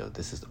of like, yo,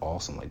 this is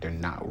awesome. Like, they're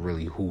not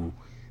really who.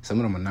 Some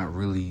of them are not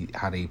really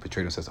how they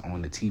portray themselves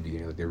on the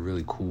TV. They're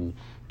really cool,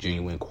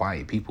 genuine,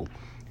 quiet people.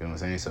 You know what I'm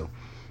saying? So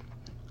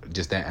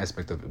just that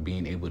aspect of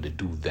being able to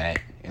do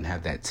that and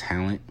have that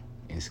talent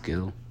and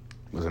skill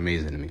was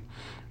amazing to me.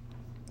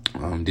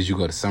 Did you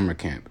go to summer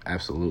camp?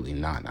 Absolutely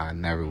not. I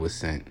never was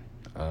sent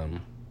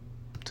to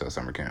a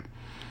summer camp.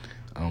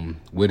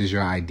 What is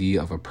your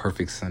idea of a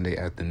perfect Sunday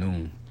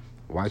afternoon?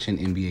 Watching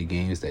NBA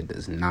games that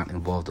does not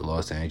involve the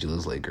Los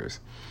Angeles Lakers.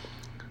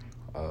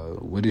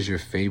 What is your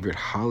favorite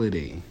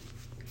holiday?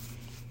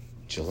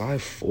 July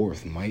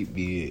 4th might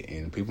be it,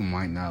 and people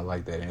might not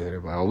like that answer.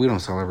 Like, oh, we don't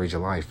celebrate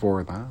July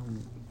 4th.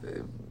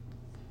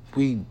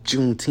 We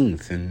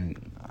Juneteenth,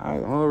 and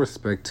all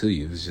respect to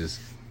you. It's just,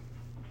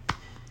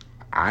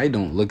 I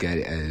don't look at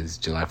it as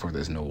July 4th.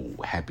 There's no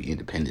Happy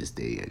Independence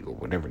Day or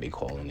whatever they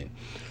calling it.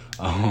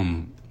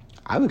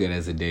 I look at it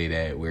as a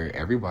day where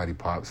everybody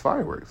pops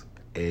fireworks.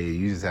 And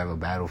you just have a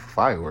battle for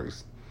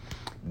fireworks.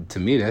 To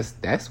me,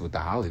 that's what the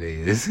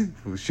holiday is.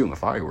 Shooting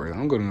fireworks. I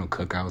don't go to no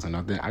cookouts or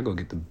nothing. I go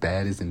get the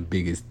baddest and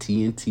biggest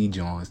TNT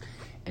joints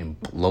and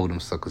blow them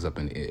suckers up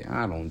in the air.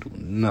 I don't do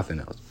nothing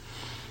else.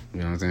 You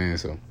know what I'm saying?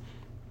 So,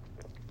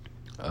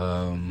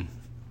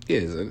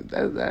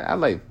 I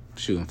like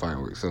shooting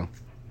fireworks. So,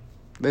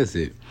 that's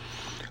it.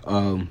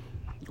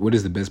 What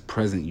is the best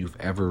present you've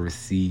ever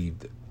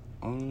received?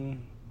 For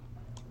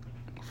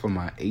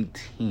my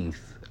 18th,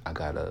 I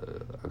got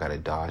a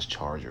Dodge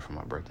Charger for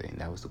my birthday, and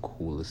that was the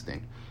coolest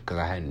thing because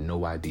I had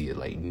no idea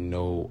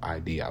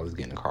I was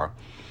getting a car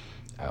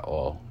at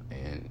all,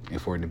 and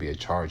for it to be a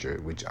Charger,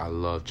 which I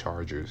love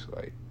Chargers,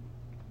 like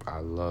I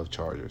love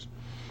Chargers.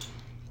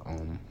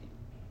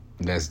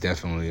 That's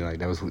definitely like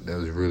that was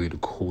really the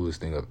coolest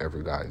thing I've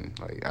ever gotten.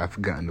 Like,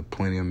 I've gotten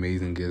plenty of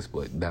amazing gifts,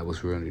 but that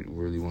was really,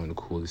 really one of the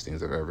coolest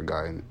things I've ever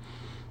gotten.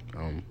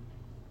 I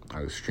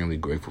was extremely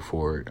grateful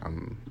for it.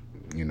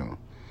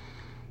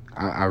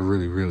 I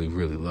really, really,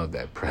 really love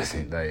that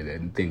present. Like,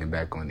 and thinking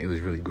back on it, was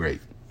really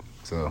great.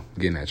 So,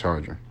 getting that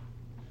Charger.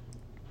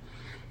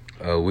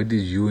 What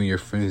did you and your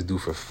friends do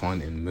for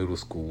fun in middle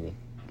school?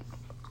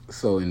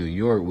 So, in New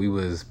York, we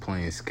was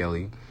playing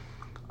Skelly,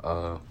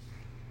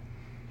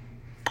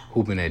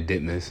 hooping at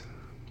Ditmas,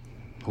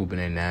 hooping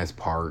at Nass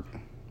Park,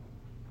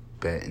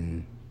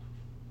 betting,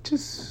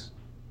 just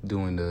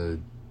doing the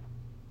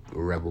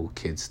rebel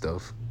kid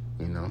stuff,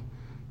 It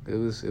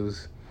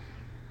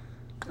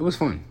was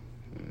fun.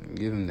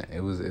 Given that,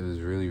 it was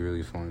really,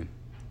 really fun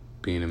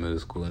being in middle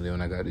school. And then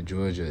when I got to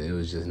Georgia, it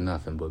was just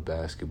nothing but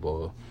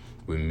basketball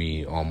with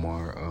me,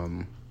 Omar,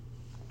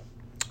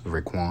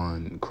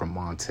 Raekwon,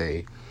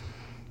 Cremonte.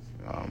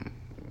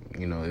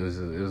 It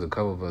was a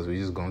couple of us. We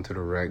just going to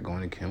the rec,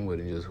 going to Kenwood,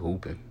 and just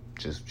hooping,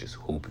 just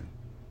hooping.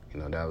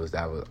 That was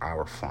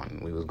our fun.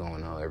 We was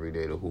going out every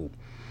day to hoop.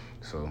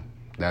 So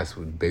that's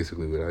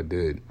basically what I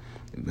did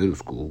in middle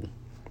school.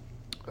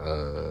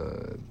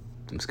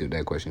 Skip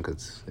that question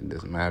because it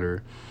doesn't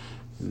matter.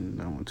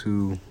 Number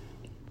 2,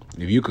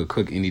 if you could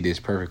cook any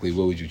dish perfectly,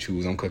 what would you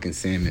choose? I'm cooking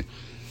salmon.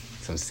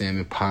 Some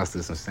salmon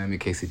pasta, some salmon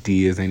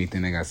quesadillas,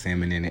 anything that got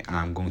salmon in it.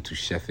 I'm going to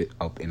chef it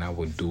up and I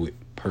will do it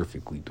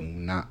perfectly. Do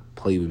not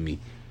play with me.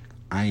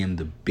 I am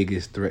the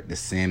biggest threat to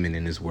salmon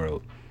in this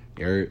world.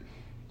 You heard?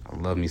 I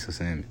love me some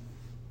salmon.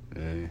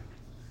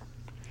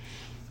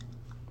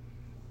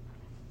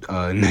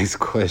 Next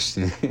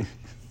question.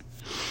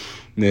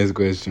 Next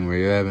question. Where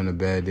you're having a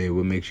bad day,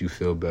 what makes you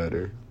feel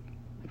better?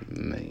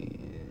 Man.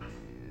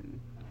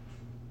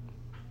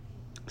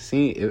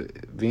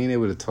 Being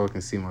able to talk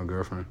and see my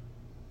girlfriend.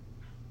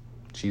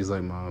 She's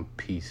like my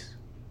peace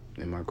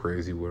in my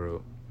crazy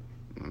world.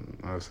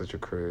 I have such a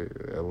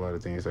lot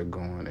of things that go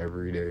on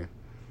every day.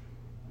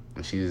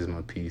 And she is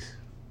my peace.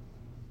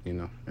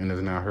 And if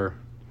not her,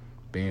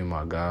 being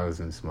my guys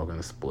and smoking a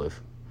spliff.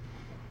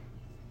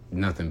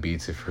 Nothing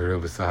beats it for real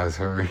besides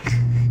her.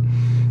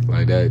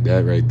 Like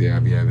that right there, I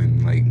be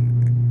having like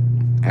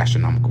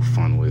astronomical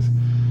fun with.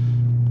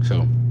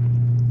 So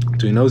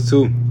between those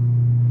two,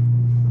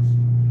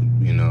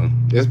 You know,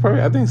 there's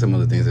probably, I think, some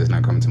other things that's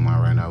not coming to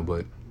mind right now,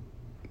 but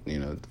you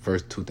know, the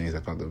first two things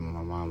that popped up in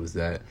my mind was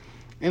that.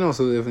 And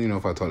also, if you know,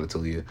 if I talk to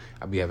Talia,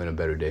 I'd be having a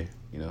better day.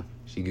 You know,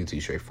 she gets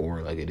you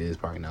straightforward like it is.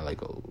 Probably not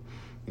like,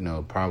 you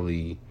know,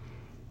 probably.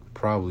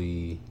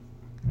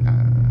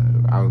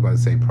 I was about to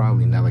say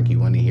probably not like you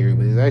want to hear it,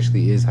 but it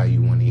actually is how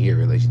you want to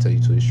hear it. Like she tell you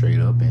to it straight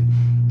up,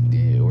 and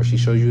yeah, or she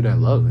shows you that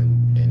love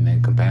and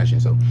that compassion.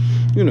 So,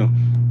 you know,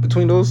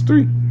 between those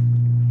three,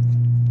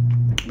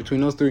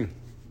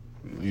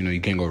 you know,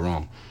 you can't go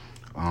wrong.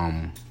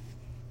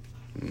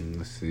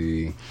 Let's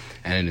see.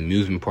 And in the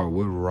amusement park,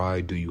 what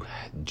ride do you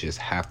just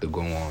have to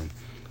go on?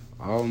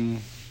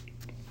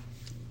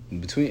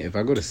 If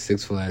I go to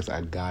Six Flags,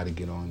 I gotta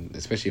get on,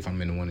 especially if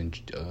I'm in the one in,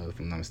 if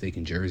I'm not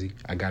mistaken, Jersey.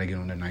 I gotta get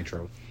on the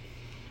Nitro.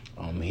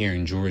 Here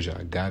in Georgia,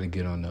 I gotta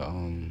get on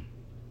the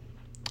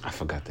I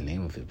forgot the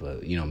name of it,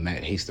 but you know,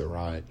 Matt hates to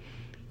ride.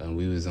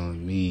 We was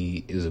on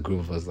it was a group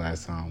of us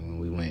last time when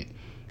we went.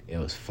 It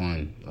was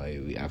fun.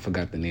 Like I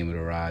forgot the name of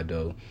the ride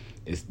though.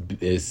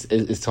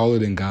 It's taller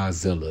than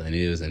Godzilla, and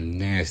it was a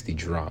nasty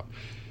drop.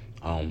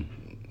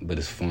 But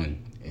it's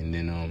fun. And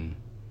then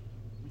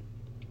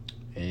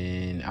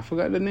and I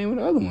forgot the name of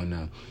the other one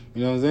now.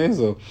 You know what I'm saying?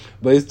 So,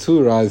 but it's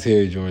two rides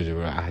here in Georgia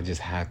where I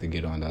just have to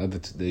get on. The other,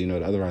 you know,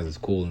 the other rides is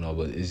cool and all,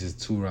 but it's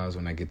just two rides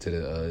when I get to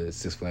the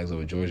Six Flags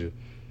over Georgia.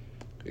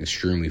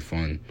 Extremely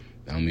fun.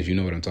 If you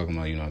know what I'm talking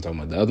about, you know what I'm talking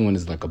about. The other one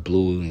is like a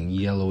blue and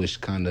yellowish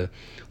kind of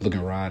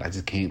looking ride. I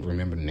just can't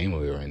remember the name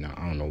of it right now.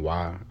 I don't know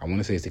why. I want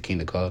to say it's the King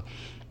of Ka,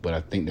 but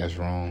I think that's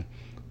wrong.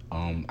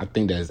 I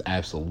think that is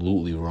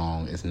absolutely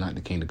wrong. It's not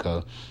the King of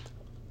Ka.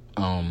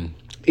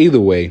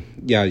 Either way,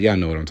 y'all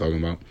know what I'm talking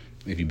about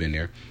if you've been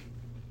there.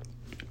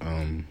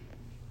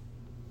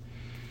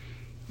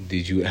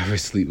 Did you ever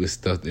sleep with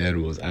stuffed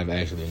animals? I've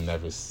actually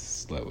never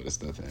slept with a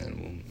stuffed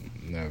animal.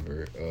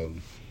 Never.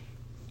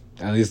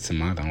 At least to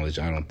my knowledge,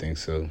 I don't think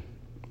so.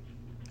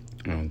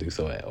 I don't think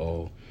so at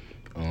all.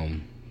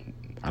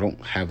 I don't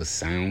have a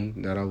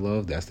sound that I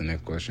love. That's the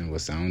next question.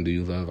 What sound do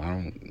you love? I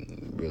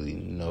don't really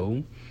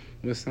know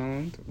the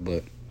sound,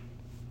 but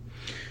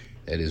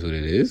that is what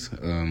it is.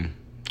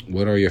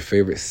 What are your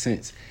favorite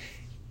scents?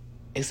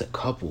 It's a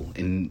couple,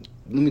 and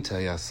let me tell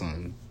y'all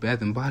something.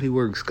 Bath and Body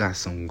Works got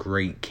some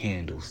great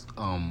candles.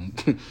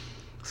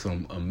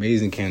 Some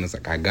amazing candles.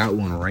 Like I got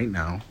one right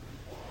now.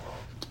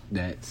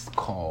 That's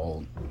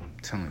called, I'm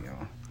telling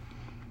y'all,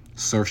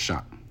 Surf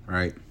Shop.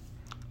 Right,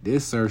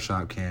 this Surf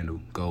Shop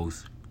candle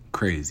goes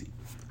crazy.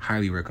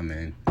 Highly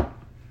recommend.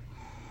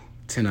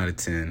 10 out of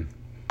 10.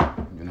 You know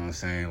what I'm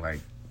saying? Like.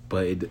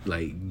 But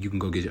you can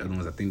go get your other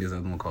ones. I think there's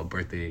another one called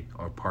birthday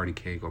or party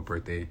cake or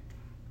birthday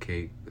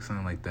cake,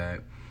 something like that.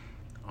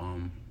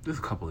 There's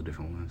a couple of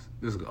different ones.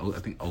 I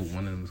think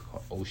one of them is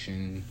called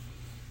Ocean,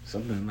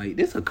 something like.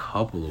 There's a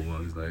couple of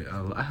ones. Like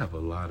I have a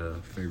lot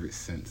of favorite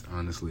scents.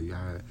 Honestly,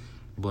 I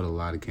bought a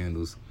lot of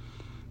candles.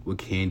 What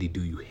candy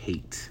do you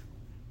hate?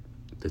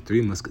 The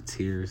Three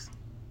Musketeers,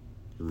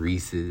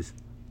 Reese's,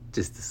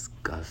 just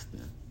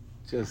disgusting.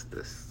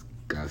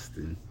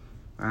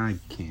 I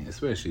can't,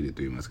 especially the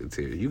Three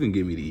Musketeers. You can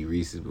get me to eat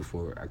Reese's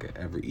before I could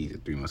ever eat the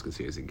Three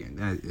Musketeers again.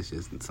 That is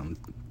just some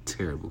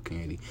terrible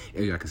candy.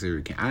 If I consider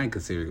it candy, I ain't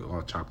consider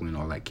all chocolate and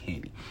all that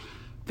candy.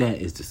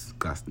 That is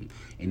disgusting.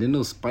 And then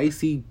those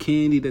spicy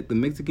candy that the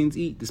Mexicans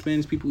eat, the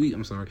Spanish people eat.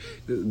 I'm sorry,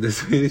 the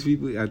Spanish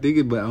people. I think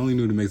it, but I only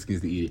know the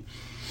Mexicans to eat it.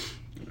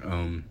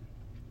 Them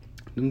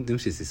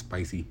shits is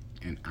spicy,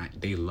 and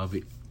they love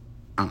it.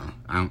 I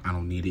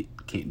don't need it.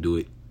 Can't do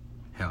it.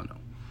 Hell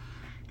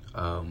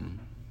no.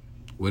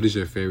 What is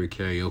your favorite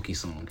karaoke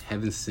song?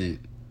 Heaven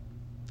Sent.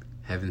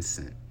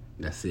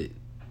 That's it.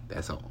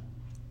 That's all.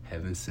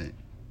 Heaven Sent.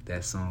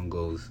 That song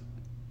goes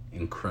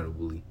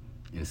incredibly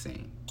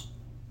insane.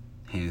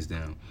 Hands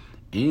down.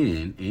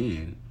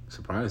 And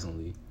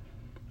surprisingly,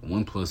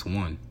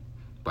 1+1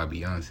 by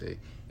Beyonce.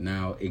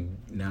 Now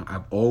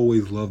I've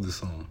always loved the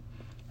song,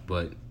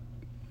 but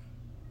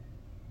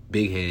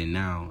Big Head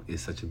now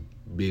is such a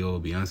big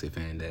old Beyonce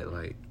fan that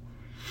like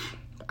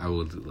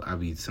I'll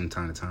be from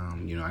time to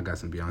time, you know, I got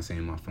some Beyonce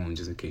in my phone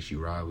just in case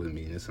you ride with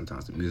me, and then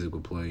sometimes the music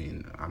will play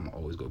and I'm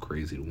always go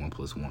crazy to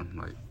 1+1.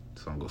 Like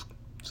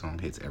song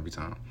hits every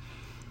time.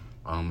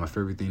 My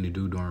favorite thing to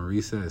do during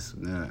recess,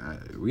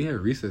 we had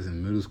recess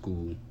in middle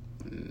school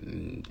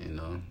in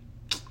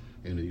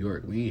New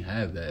York. We didn't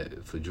have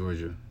that for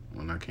Georgia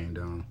when I came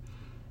down.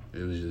 It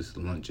was just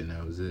lunch and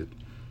that was it.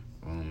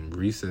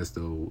 Recess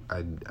though,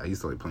 I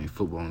used to like playing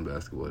football and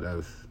basketball. That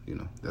was, you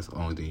know, that's the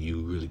only thing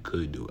you really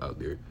could do out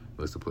there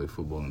was to play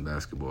football and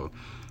basketball.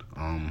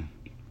 My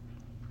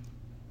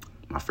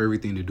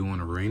favorite thing to do on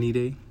a rainy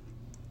day,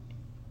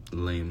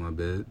 lay in my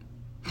bed.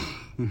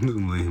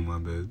 Lay in my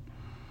bed.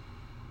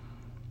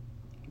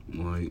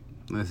 Like,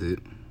 that's it.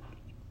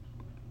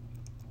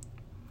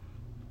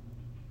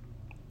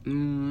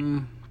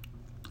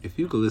 If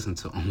you could listen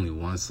to only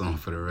one song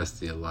for the rest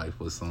of your life,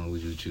 what song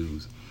would you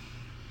choose?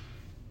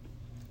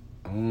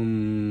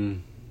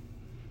 Damn.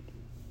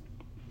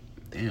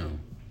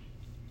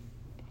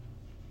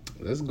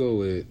 Let's go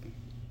with...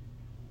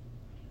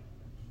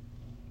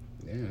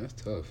 Damn, that's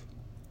tough.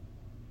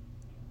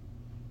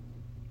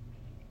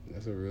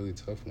 That's a really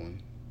tough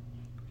one.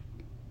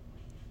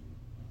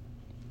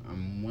 I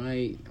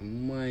might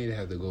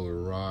have to go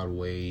with Rod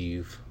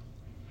Wave.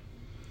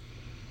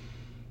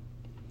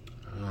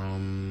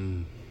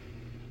 Damn,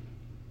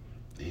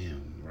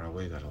 Rod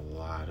Wave got a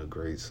lot of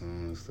great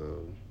songs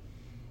though.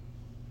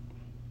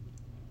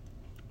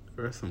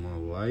 The rest of my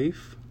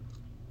life,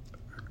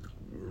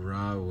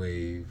 Rod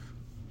Wave.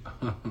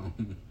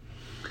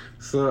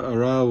 So a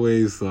Rod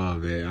Wave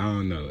song, man.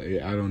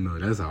 I don't know.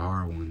 That's a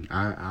hard one.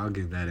 I'll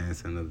give that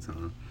answer another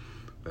time,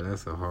 but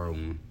that's a hard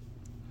one.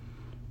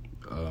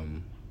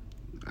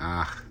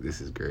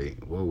 This is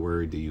great. What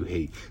word do you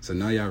hate? So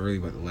now y'all really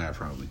about to laugh,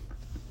 probably.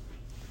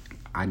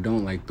 I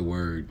don't like the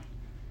word.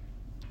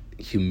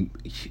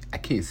 I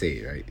can't say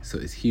it right. So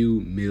it's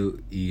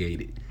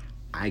humiliated.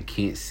 I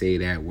can't say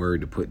that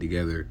word to put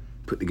together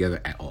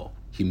at all.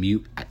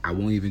 I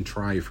won't even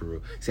try it for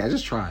real. See, I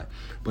just tried,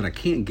 but I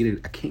can't get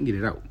it. I can't get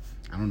it out.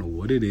 I don't know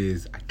what it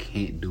is. I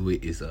can't do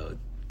it. It's a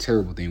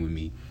terrible thing with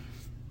me.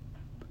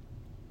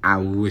 I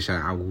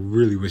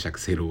really wish I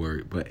could say the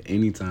word, but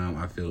anytime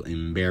I feel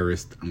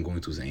embarrassed, I'm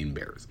going to say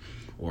embarrassed.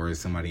 Or if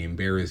somebody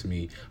embarrassed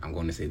me, I'm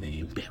going to say they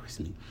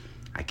embarrassed me.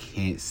 I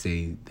can't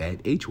say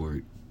that H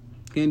word.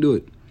 Can't do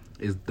it.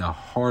 It's the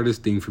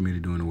hardest thing for me to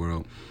do in the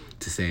world,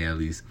 to say at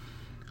least.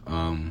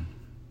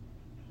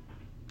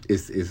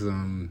 It's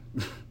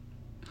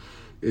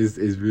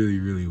really,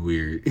 really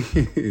weird.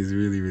 It's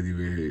really, really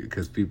weird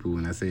because people,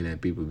 when I say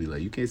that, people be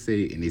like, you can't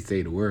say it, and they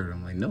say the word.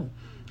 I'm like, no,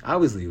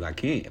 obviously I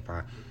can't. If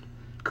I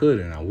could,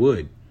 and I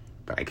would,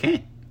 but I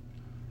can't.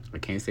 I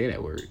can't say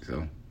that word.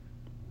 So,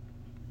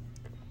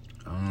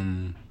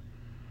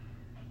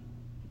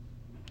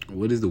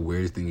 what is the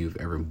weirdest thing you've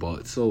ever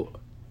bought? So,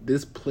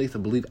 this place, I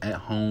believe, At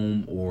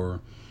Home,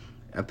 or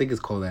I think it's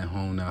called At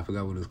Home now. I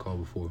forgot what it was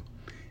called before.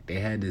 They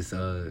had this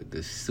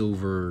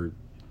silver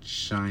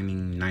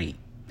shining knight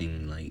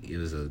thing. Like, it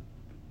was a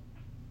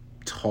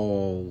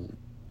tall,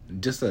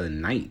 just a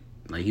knight.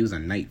 Like, he was a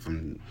knight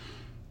and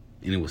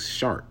it was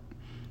sharp.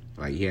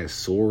 Like, he had a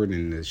sword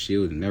and a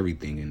shield and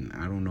everything. And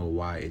I don't know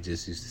why it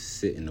just used to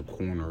sit in the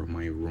corner of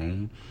my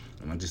room.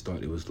 And I just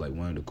thought it was like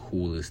one of the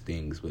coolest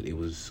things. But it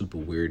was super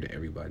weird to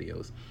everybody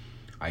else.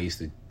 I used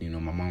to,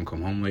 my mom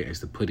come home late. I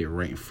used to put it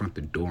right in front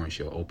of the door and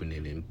she'll open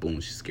it and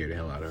boom, she scared the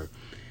hell out of her.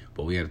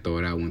 But we had to throw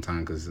it out one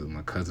time because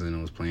my cousin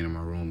was playing in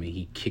my room and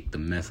he kicked the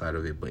mess out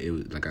of it. But it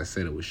was, like I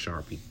said, it was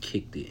sharp. He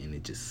kicked it and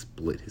it just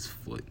split his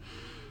foot.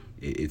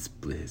 It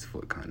split his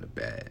foot kind of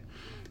bad.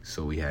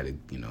 So we had to,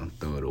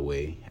 throw it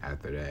away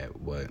after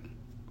that. But,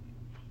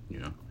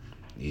 it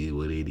is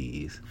what it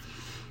is.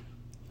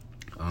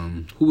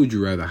 Who would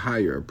you rather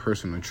hire? A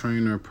personal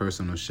trainer, a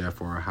personal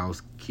chef, or a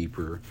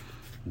housekeeper?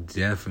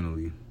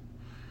 Definitely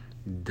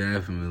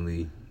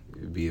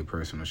be a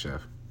personal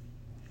chef.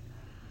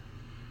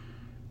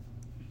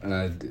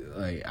 I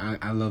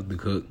love to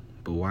cook,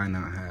 but why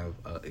not have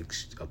a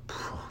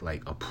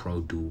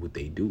pro do what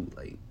they do?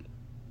 Like,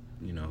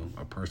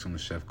 a personal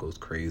chef goes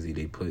crazy.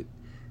 They put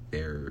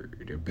their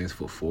best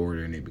foot forward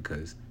in it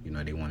because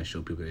they want to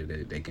show people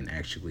that they can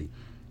actually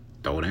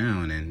throw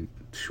down, and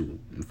shoot,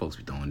 and folks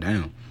be throwing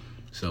down.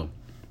 So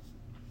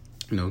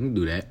we can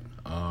do that.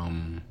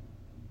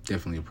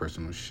 Definitely a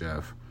personal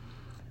chef.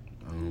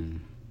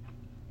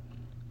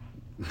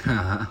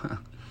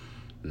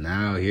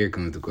 Now here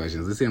comes the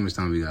questions. Let's see how much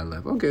time we got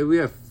left. Okay, we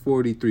have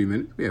 43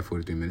 minutes. We have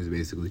 43 minutes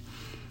basically.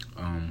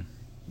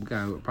 We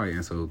gotta probably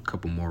answer a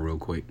couple more real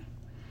quick.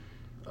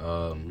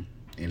 In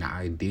an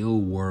ideal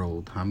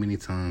world, how many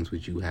times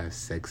would you have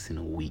sex in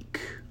a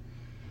week?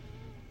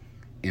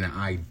 In an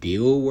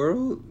ideal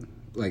world,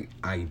 like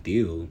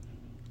ideal,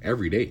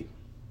 every day.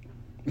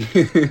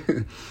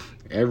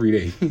 Every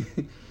day.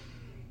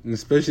 And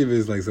especially if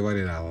it's like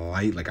somebody that I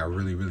like I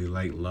really, really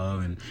like,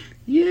 love, and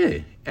yeah,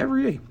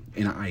 every day.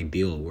 In an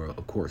ideal world,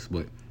 of course,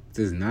 but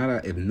if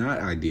not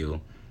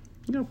ideal,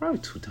 probably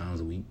 2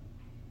 times a week.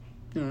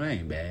 That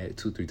ain't bad.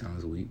 2-3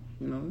 times a week.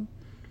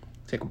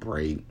 Take a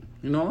break.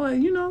 I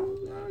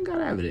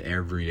gotta have it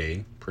every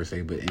day per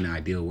se. But in an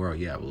ideal world,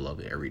 yeah, I would love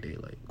it every day,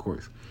 like of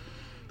course.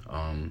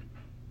 But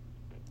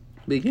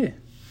yeah.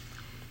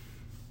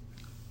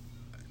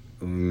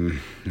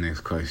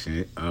 Next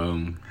question.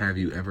 Would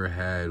you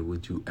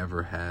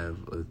ever have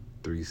a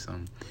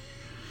threesome?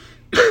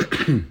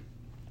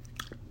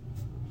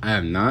 I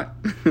have not.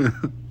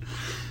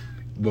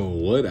 But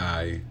would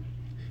I?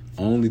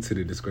 Only to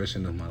the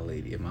discretion of my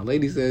lady. If my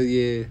lady says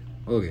yeah,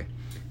 okay.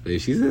 But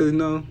if she says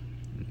no,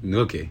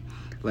 okay.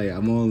 Like,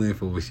 I'm all in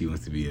for what she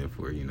wants to be in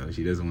for,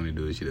 She doesn't want to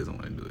do it, she doesn't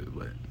want to do it.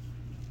 But,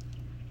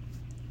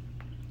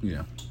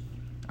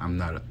 I'm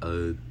not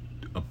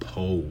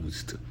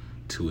opposed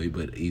to it.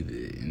 But either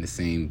in the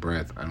same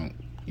breath, I don't,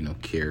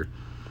 care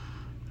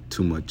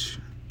too much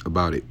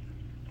about it,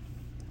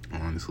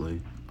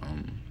 honestly.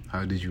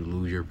 How did you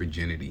lose your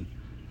virginity?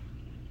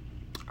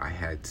 I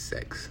had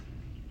sex.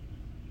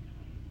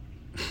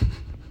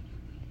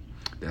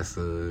 That's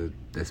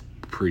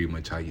pretty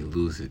much how you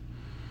lose it.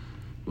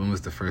 When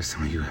was the first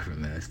time you ever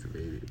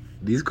masturbated?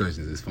 These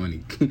questions is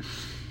funny.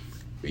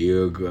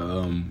 It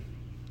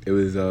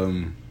was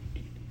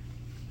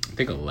I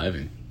think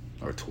 11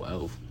 or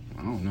 12.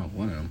 I don't know,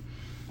 one of them.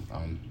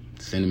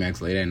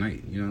 Cinemax late at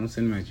night. You know,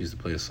 Cinemax used to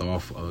play a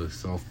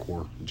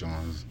softcore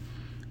Johns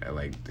at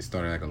like, they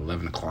started at like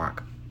 11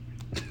 o'clock.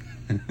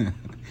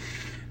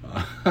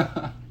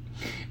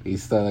 They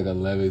start like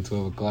 11,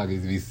 12 o'clock.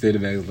 It used to be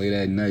Cinemax late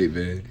at night,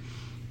 man.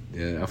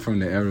 Yeah, I'm from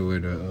the era where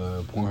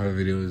the Pornhub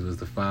videos was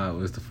the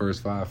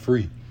first 5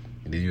 free.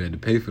 And then you had to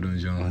pay for them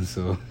Johns,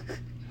 so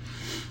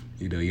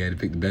you know, you had to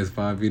pick the best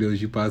 5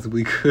 videos you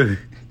possibly could.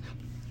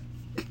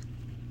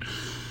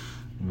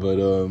 But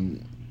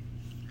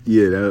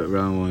yeah, that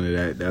round one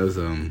of that was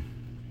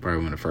probably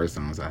one of the first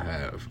songs I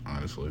have,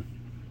 honestly.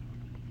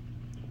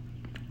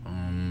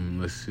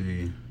 Let's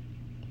see.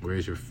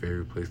 Where's your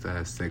favorite place to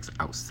have sex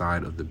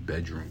outside of the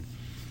bedroom?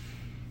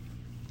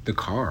 The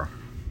car.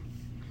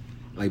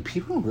 Like,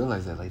 people don't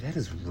realize that. Like, that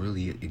is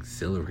really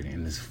exhilarating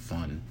and it's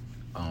fun.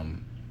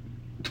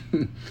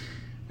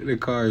 The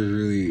car is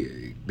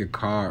really the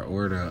car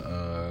or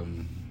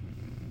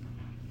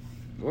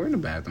in the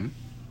bathroom,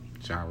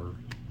 shower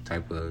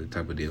type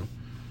of deal.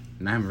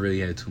 And I haven't really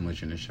had too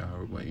much in the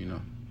shower, but you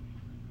know,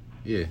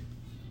 yeah,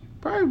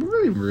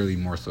 probably really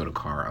more so the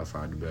car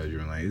outside the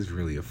bedroom. Like, it's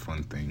really a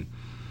fun thing.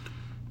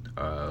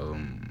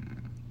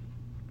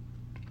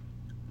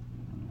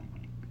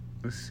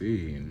 Let's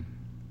see.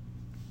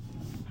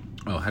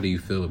 Oh, how do you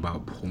feel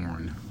about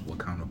porn? What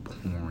kind of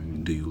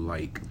porn do you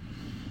like?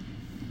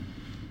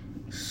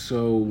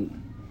 So,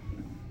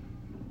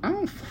 I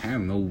don't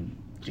have no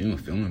genuine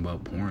feeling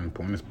about porn.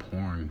 Porn is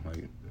porn.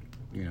 Like,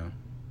 you know,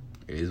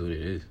 it is what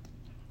it is.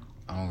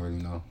 I don't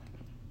really know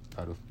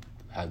how to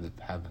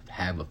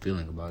have a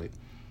feeling about it.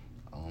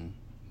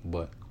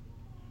 But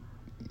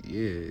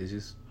yeah,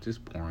 it's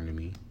just porn to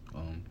me.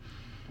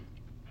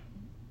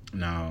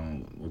 Now,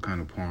 what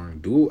kind of porn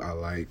do I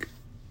like?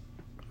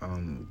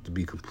 To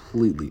be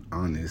completely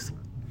honest,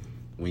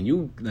 when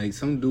you, like,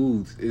 some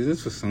dudes, is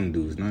this for some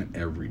dudes, not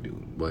every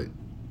dude, but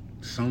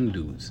some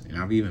dudes, and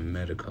I've even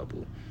met a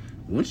couple,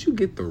 once you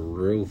get the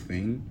real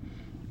thing,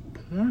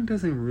 porn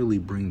doesn't really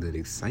bring that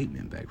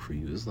excitement back for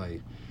you. It's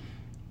like,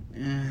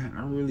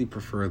 I really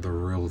prefer the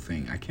real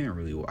thing. I can't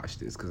really watch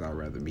this because I'd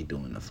rather be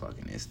doing the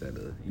fucking instead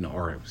of, you know,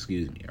 or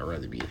excuse me, I'd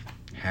rather be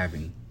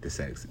having the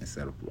sex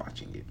instead of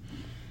watching it,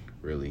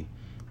 really.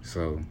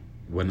 So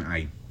when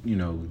I, you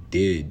know,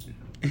 did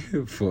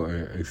for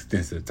an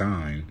extensive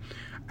time,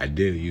 I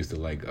did used to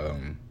like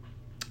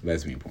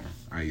lesbian porn.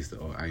 I used to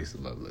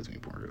love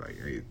lesbian porn. Like,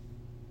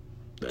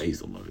 I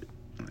used to love it.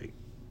 Like,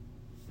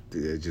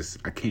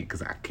 I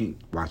can't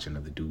watch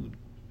another dude.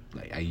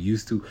 Like, I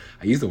used to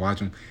watch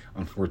them,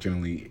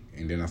 unfortunately,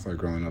 and then I started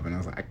growing up, and I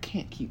was like, I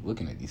can't keep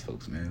looking at these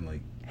folks, man.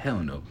 Like, hell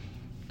no.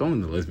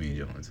 Don't the lesbian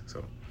Jones.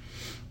 So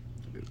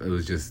it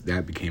was just,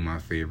 that became my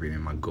favorite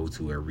and my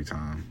go-to every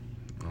time.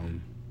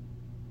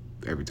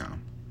 Every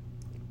time.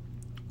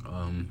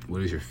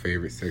 What is your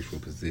favorite sexual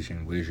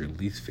position? What is your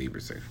least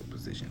favorite sexual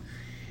position?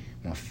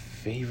 My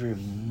favorite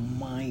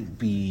might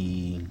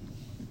be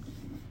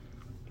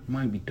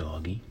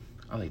doggy.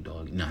 I like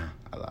doggy. Nah,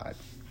 I lied.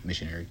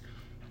 Missionary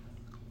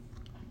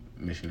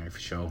for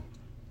sure.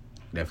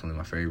 Definitely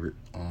my favorite.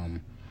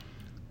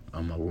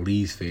 My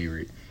least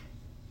favorite,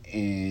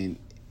 and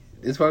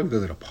it's probably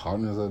because of the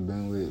partners I've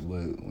been with,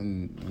 but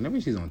whenever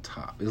she's on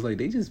top, it's like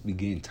they just be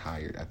getting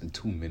tired after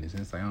 2 minutes,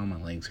 and it's like, oh,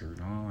 my legs hurt.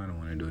 Oh, I don't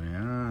want to do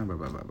that. Blah,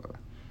 blah, blah, blah.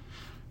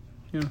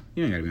 You know,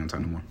 you ain't got to be on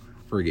top no more.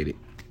 Forget it.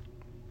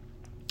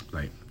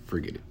 Like,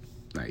 forget it.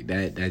 Like,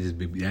 that just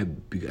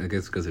I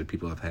guess because of the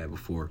people I've had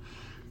before,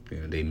 you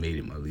know, they made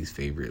it my least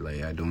favorite.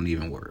 Like, I don't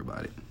even worry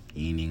about it.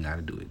 You ain't even got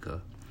to do it, cuz.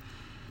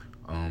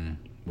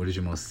 What is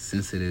your most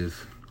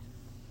sensitive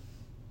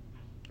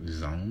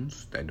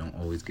zones that don't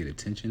always get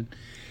attention?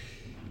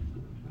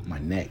 My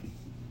neck.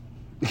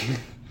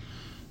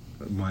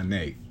 My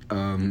neck.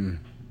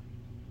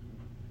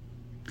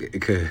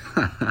 Cause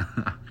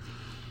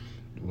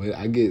when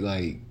I get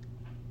like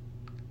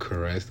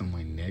caressed on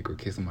my neck or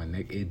kissed on my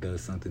neck, it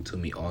does something to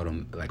me auto,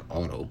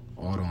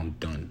 I'm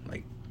done.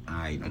 Like,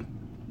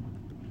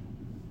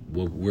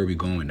 where we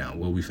going now?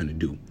 What we finna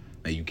do?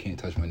 Like, you can't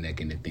touch my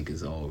neck and then think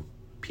it's all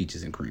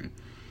peaches and cream.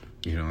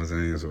 You know what I'm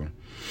saying? So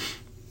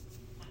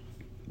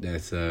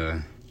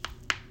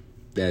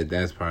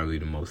that's probably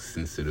the most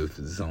sensitive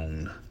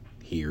zone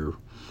here.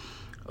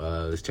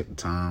 Let's check the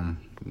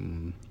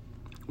time.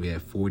 We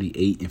have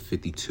 48 and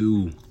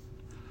 52.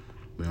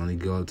 We only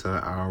go up to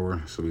an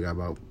hour, so we got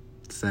about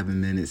 8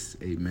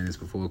 minutes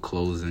before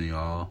closing,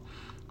 y'all.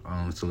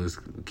 So let's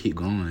keep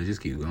going. Let's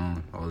just keep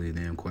going. All these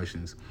damn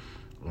questions.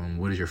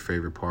 What is your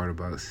favorite part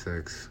about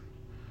sex?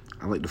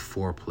 I like the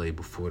foreplay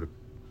before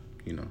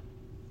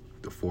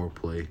the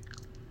foreplay.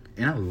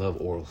 And I love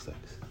oral sex.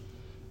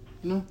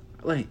 You know,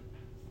 like,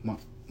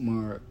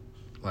 more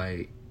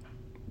like,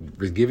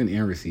 giving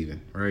and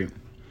receiving, right?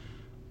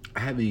 I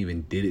haven't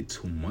even did it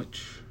too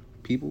much,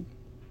 people,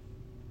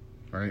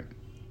 right?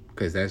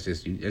 Because that's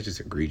just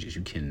egregious.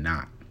 You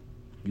cannot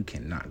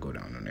go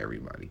down on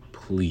everybody.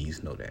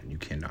 Please know that. You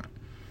cannot.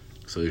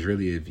 So it's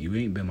really, if you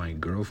ain't been my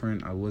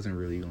girlfriend, I wasn't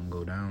really gonna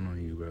go down on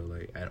you, bro,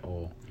 like, at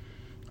all.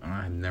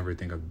 I never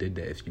think I did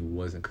that if you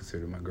wasn't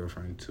considered my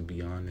girlfriend, to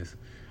be honest.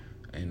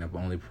 And I've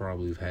only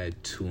probably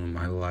had 2 in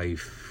my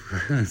life.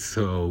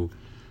 So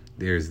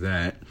there's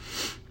that.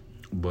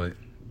 But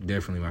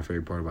definitely my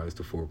favorite part about it is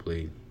the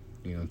foreplay,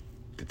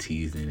 the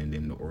teasing and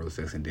then the oral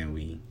sex, and then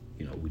we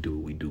do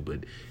what we do.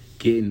 But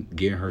getting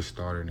her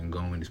started and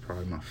going is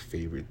probably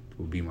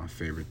would be my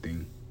favorite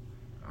thing.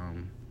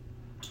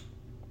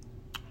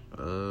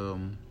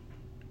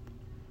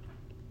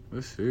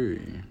 Let's see.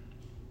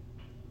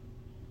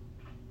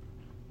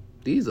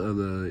 These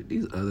other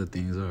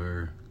things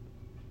are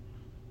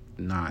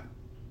not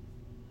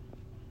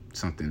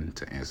something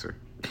to answer.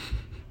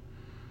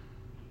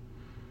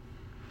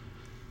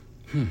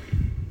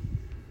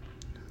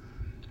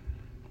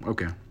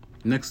 Okay.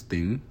 Next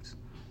things.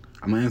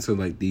 I'm gonna answer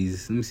like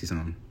these. Let me see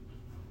something.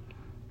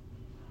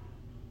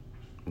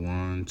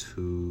 1,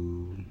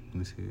 2. Let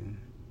me see.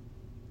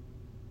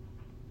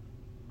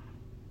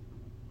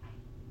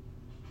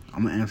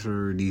 I'm gonna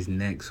answer these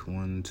next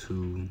 1,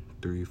 2,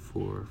 3,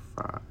 4,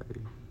 5,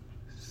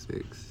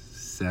 6,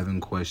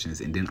 7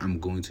 questions, and then I'm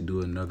going to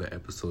do another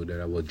episode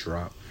that I will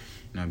drop,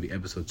 and that'll be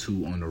episode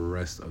 2 on the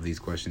rest of these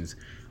questions.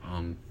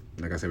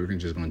 Like I said, we're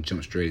just gonna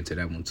jump straight into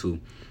that one too,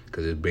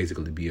 because it'll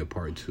basically be a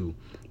part 2.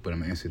 But I'm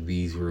gonna answer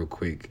these real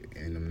quick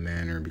in a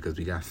manner because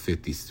we have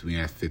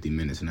 50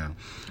 minutes now.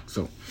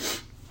 So,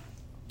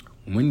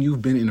 when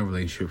you've been in a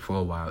relationship for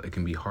a while, it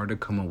can be hard to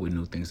come up with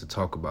new things to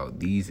talk about.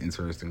 These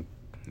interesting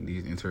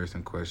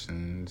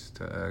questions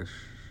to ask.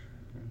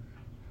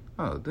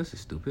 Oh, this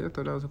is stupid. I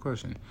thought that was a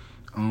question.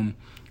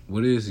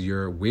 Where is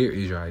your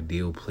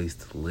ideal place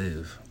to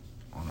live?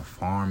 On a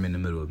farm in the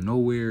middle of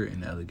nowhere,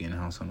 in an elegant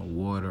house on the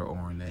water,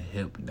 or in a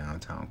hip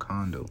downtown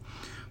condo?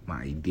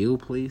 My ideal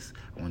place,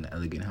 I want an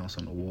elegant house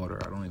on the water.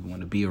 I don't even want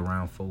to be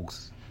around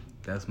folks.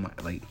 That's my,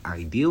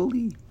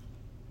 ideally,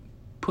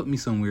 put me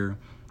somewhere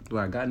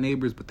where I got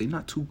neighbors, but they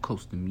not too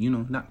close to me,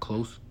 not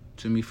close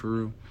to me for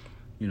real,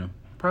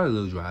 probably a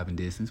little driving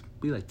distance,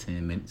 be like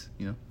 10 minutes,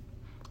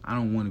 I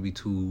don't want to be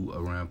too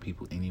around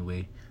people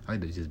anyway. I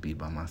like to just be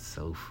by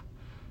myself,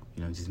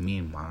 just me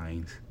and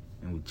mine,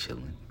 and we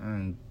chilling. I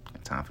don't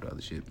have time for the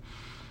other shit.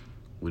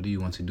 What do you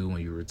want to do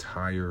when you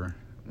retire?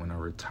 When I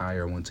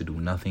retire, I want to do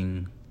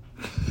nothing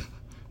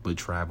but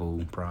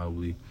travel,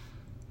 probably,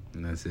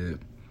 and that's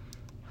it.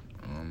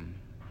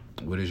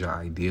 What is your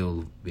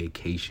ideal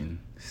vacation?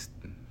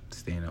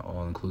 Staying at an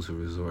all-inclusive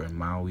resort in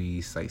Maui,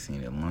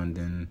 sightseeing in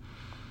London,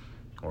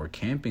 or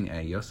camping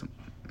at Yosemite?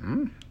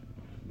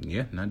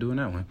 Yeah, not doing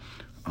that one.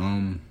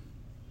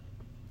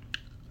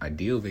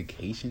 Ideal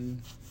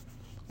vacation?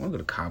 I want to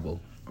go to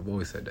Cabo. I've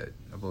always said that.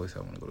 I've always said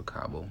I want to go to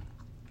Cabo.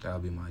 That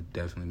would be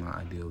definitely my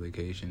ideal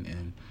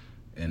vacation,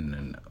 and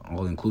an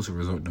all-inclusive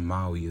resort to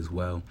Maui as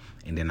well.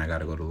 And then I got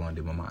to go to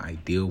London. But my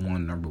ideal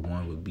one, number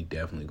 1, would be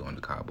definitely going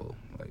to Cabo.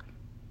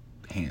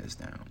 Hands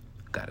down.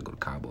 Got to go to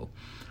Cabo.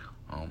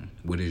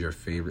 What is your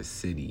favorite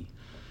city?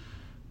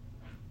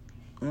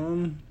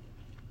 Los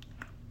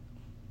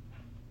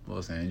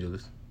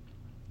Angeles.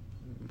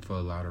 For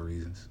a lot of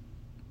reasons.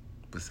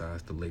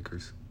 Besides the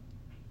Lakers.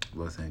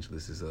 Los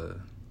Angeles is a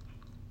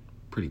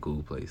pretty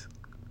cool place.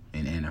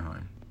 And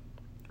Anaheim.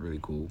 Really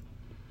cool.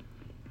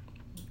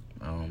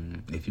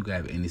 If you could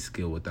have any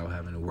skill without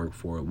having to work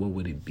for it, what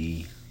would it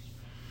be?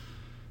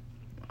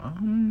 I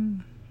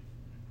don't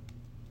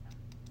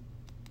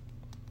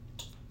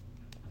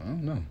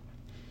know.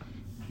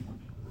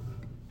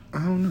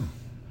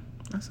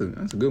 That's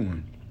a good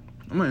one.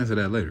 I'm gonna answer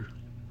that later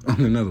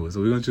on another one. So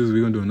we're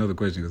gonna do another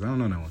question because I don't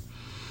know that one.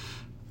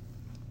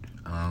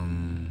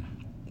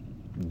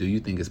 Do you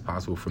think it's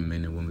possible for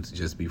men and women to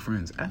just be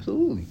friends?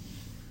 Absolutely.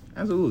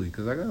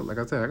 Because I got a lot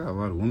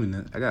of women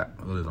that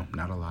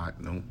not a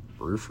lot. Don't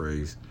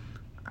rephrase.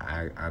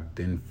 I've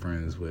been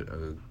friends with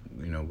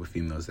with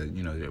females that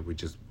that we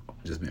just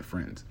been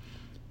friends.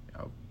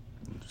 I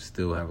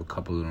still have a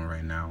couple of them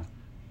right now.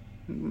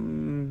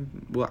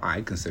 Well,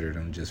 I consider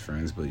them just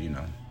friends, but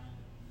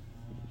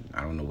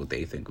I don't know what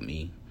they think of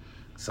me.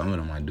 Some of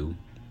them I do.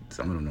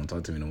 Some of them don't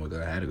talk to me no more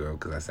because I had a girl,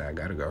 because I said I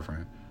got a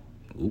girlfriend.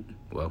 Oop,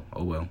 well,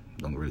 oh well,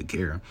 don't really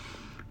care.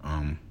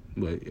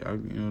 But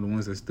the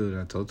ones that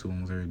I talk to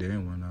almost every day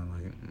and whatnot,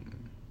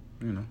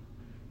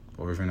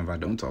 or even if I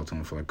don't talk to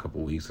them for a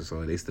couple weeks or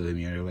so, they still hit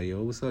me and they're like,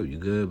 yo, what's up? You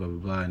good? Blah, blah,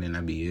 blah. And then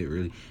that be it,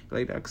 really.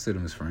 I consider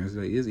them as friends.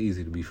 It's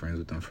easy to be friends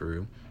with them for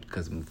real.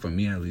 Because for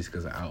me, at least,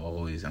 because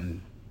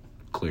I'm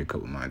clear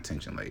cut with my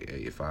intention.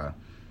 Hey, if I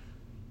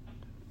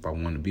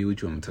want to be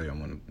with you, I'm going to tell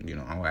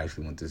you I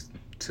actually want this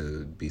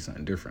to be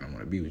something different. I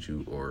want to be with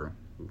you, or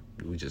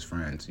we're just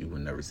friends. You will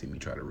never see me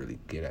try to really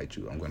get at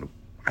you. I'm going to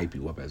hype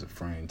you up as a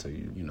friend till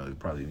you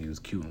probably views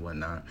cute and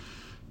whatnot.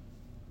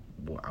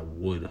 Well, I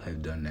would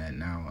have done that.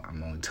 Now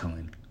I'm only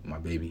telling my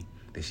baby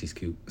that she's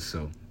cute.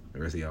 So the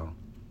rest of y'all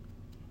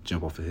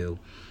jump off the hill.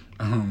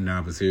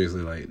 But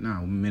seriously, men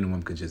and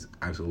women could just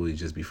absolutely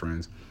just be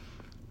friends.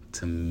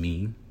 To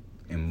me,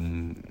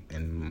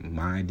 in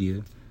my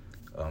idea,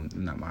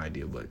 not my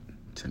idea, but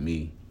to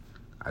me,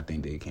 I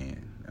think they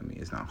can. I mean,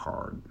 it's not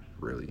hard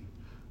really,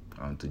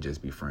 to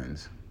just be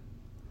friends.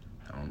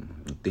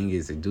 The thing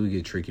is, it do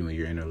get tricky when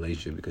you're in a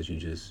relationship because you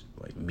just,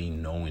 like, me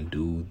knowing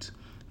dudes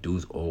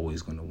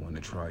always going to want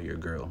to try your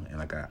girl. And,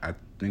 like, I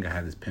think I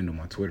have this pinned on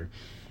my Twitter.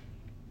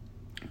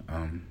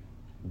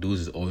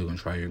 Dudes is always going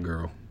to try your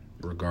girl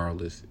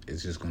regardless.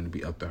 It's just going to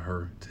be up to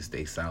her to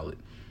stay solid.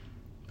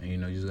 And, you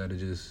know, you just got to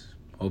just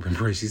hope and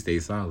pray she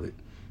stays solid.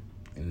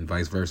 And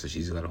vice versa. She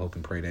just got to hope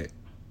and pray that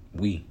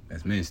we,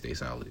 as men, stay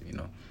solid, you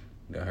know.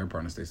 That her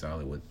partner stay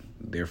solid with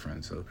their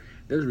friends. So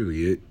that's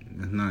really it.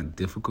 It's not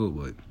difficult,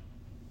 but,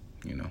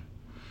 you know.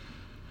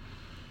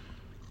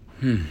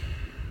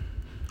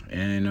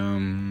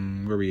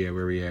 And where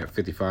we at?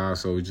 55.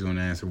 So we're just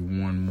gonna answer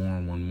one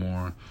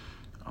more.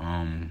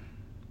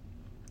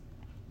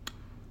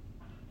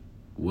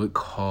 What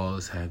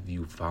cause have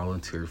you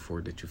volunteered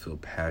for that you feel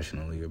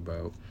passionately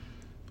about?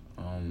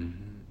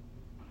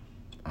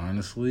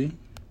 Honestly,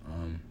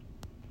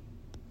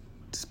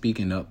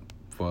 speaking up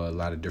for a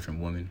lot of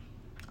different women.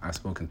 I've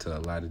spoken to a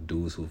lot of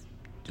dudes who've,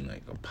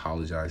 like,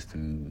 apologized to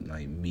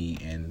me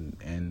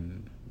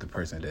and the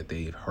person that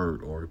they've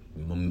hurt or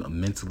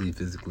mentally,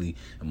 physically,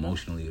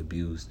 emotionally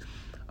abused.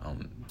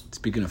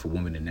 Speaking of a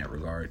woman in that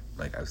regard,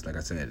 like I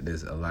said,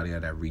 there's a lot of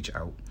y'all that reach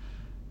out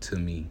to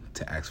me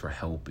to ask for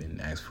help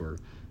and ask for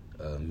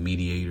a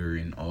mediator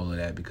and all of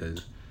that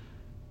because,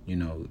 you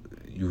know,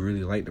 you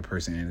really like the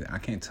person. And I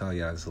can't tell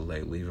y'all to,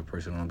 like, leave a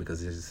person alone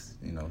because it's,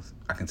 you know,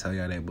 I can tell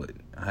y'all that, but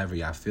however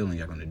y'all feeling,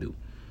 y'all gonna do.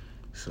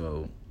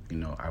 So, you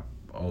know, I've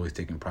always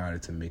taken pride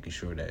into making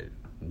sure that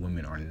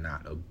women are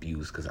not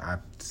abused because I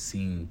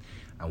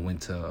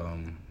went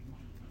to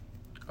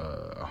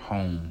a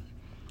home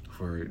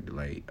for,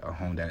 like, a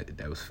home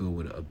that was filled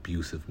with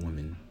abusive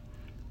women.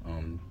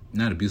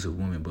 Not abusive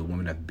women, but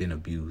women that have been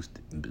abused.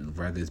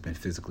 Rather, it's been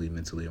physically,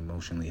 mentally,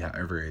 emotionally,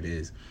 however it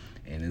is.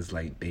 And it's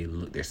like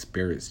their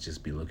spirits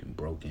just be looking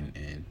broken.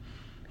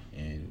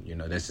 And you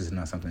know, that's just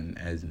not something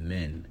as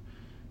men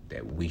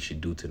that we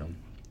should do to them.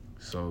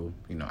 So,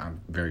 you know, I'm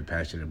very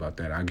passionate about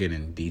that. I'll get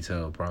in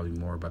detail probably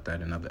more about that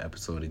in another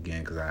episode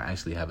again because I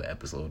actually have an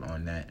episode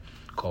on that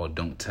called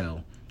Don't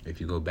Tell. If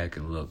you go back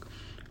and look,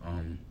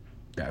 I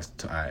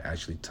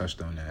actually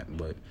touched on that.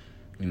 But,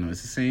 you know,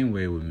 it's the same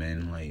way with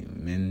men. Like,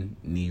 men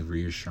need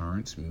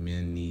reassurance.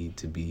 Men need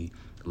to be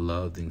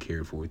loved and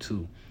cared for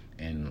too.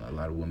 And a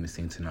lot of women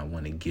seem to not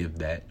want to give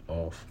that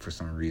off for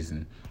some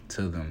reason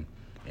to them.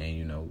 And,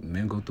 you know,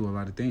 men go through a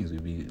lot of things. We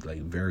be,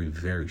 like, very,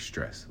 very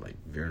stressed, like,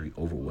 very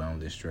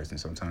overwhelmed and stressed. And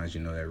sometimes,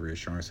 you know, that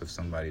reassurance of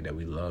somebody that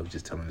we love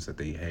just telling us that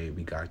hey,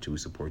 we got you, we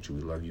support you,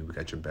 we love you, we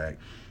got your back,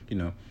 you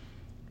know,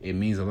 it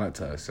means a lot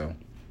to us. So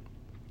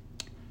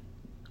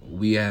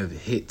we have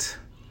hit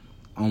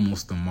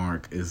almost the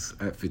mark. Is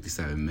at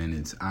 57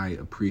 minutes. I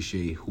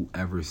appreciate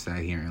whoever sat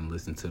here and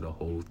listened to the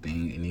whole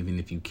thing. And even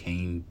if you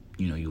came,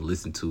 you know, you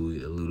listened to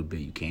it a little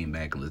bit, you came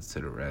back and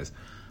listened to the rest,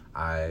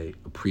 I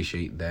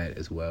appreciate that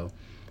as well.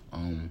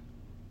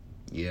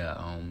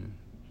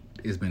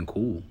 It's been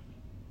cool.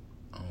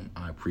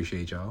 I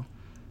appreciate y'all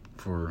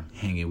for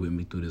hanging with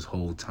me through this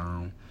whole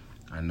time.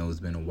 I know it's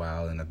been a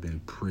while and I've been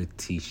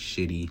pretty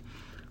shitty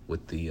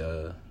with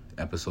the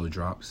episode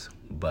drops,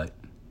 but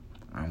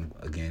I'm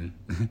going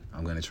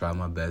to try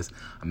my best.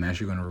 I'm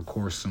actually going to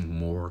record some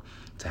more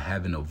to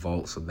have in a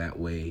vault so that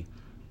way,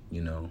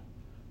 you know,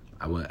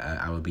 I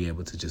would be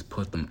able to just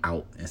put them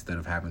out instead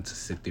of having to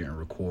sit there and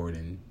record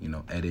and, you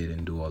know, edit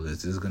and do all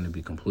this. This is going to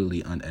be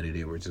completely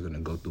unedited. We're just going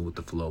to go through with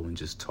the flow and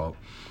just talk.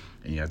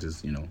 And y'all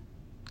just, you know,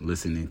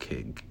 listen and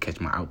catch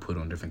my output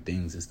on different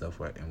things and stuff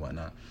and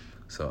whatnot.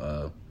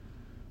 So,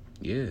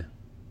 yeah,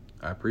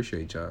 I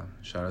appreciate y'all.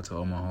 Shout out to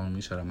all my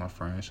homies. Shout out my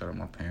friends. Shout out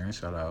my parents.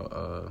 Shout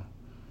out,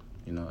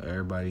 you know,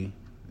 everybody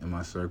in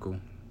my circle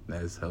that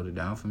has held it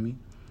down for me.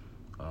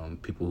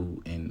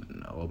 People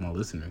and all my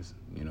listeners,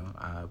 you know,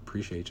 I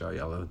appreciate y'all.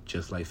 Y'all are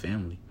just like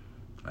family.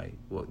 Like,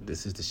 well,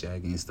 this is the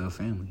Shaggy and Stuff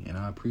family, and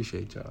I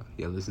appreciate y'all.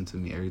 Y'all listen to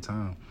me every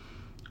time.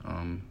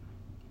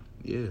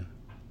 Yeah.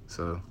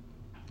 So,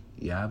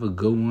 y'all have a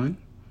good one,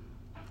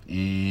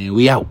 and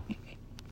we out.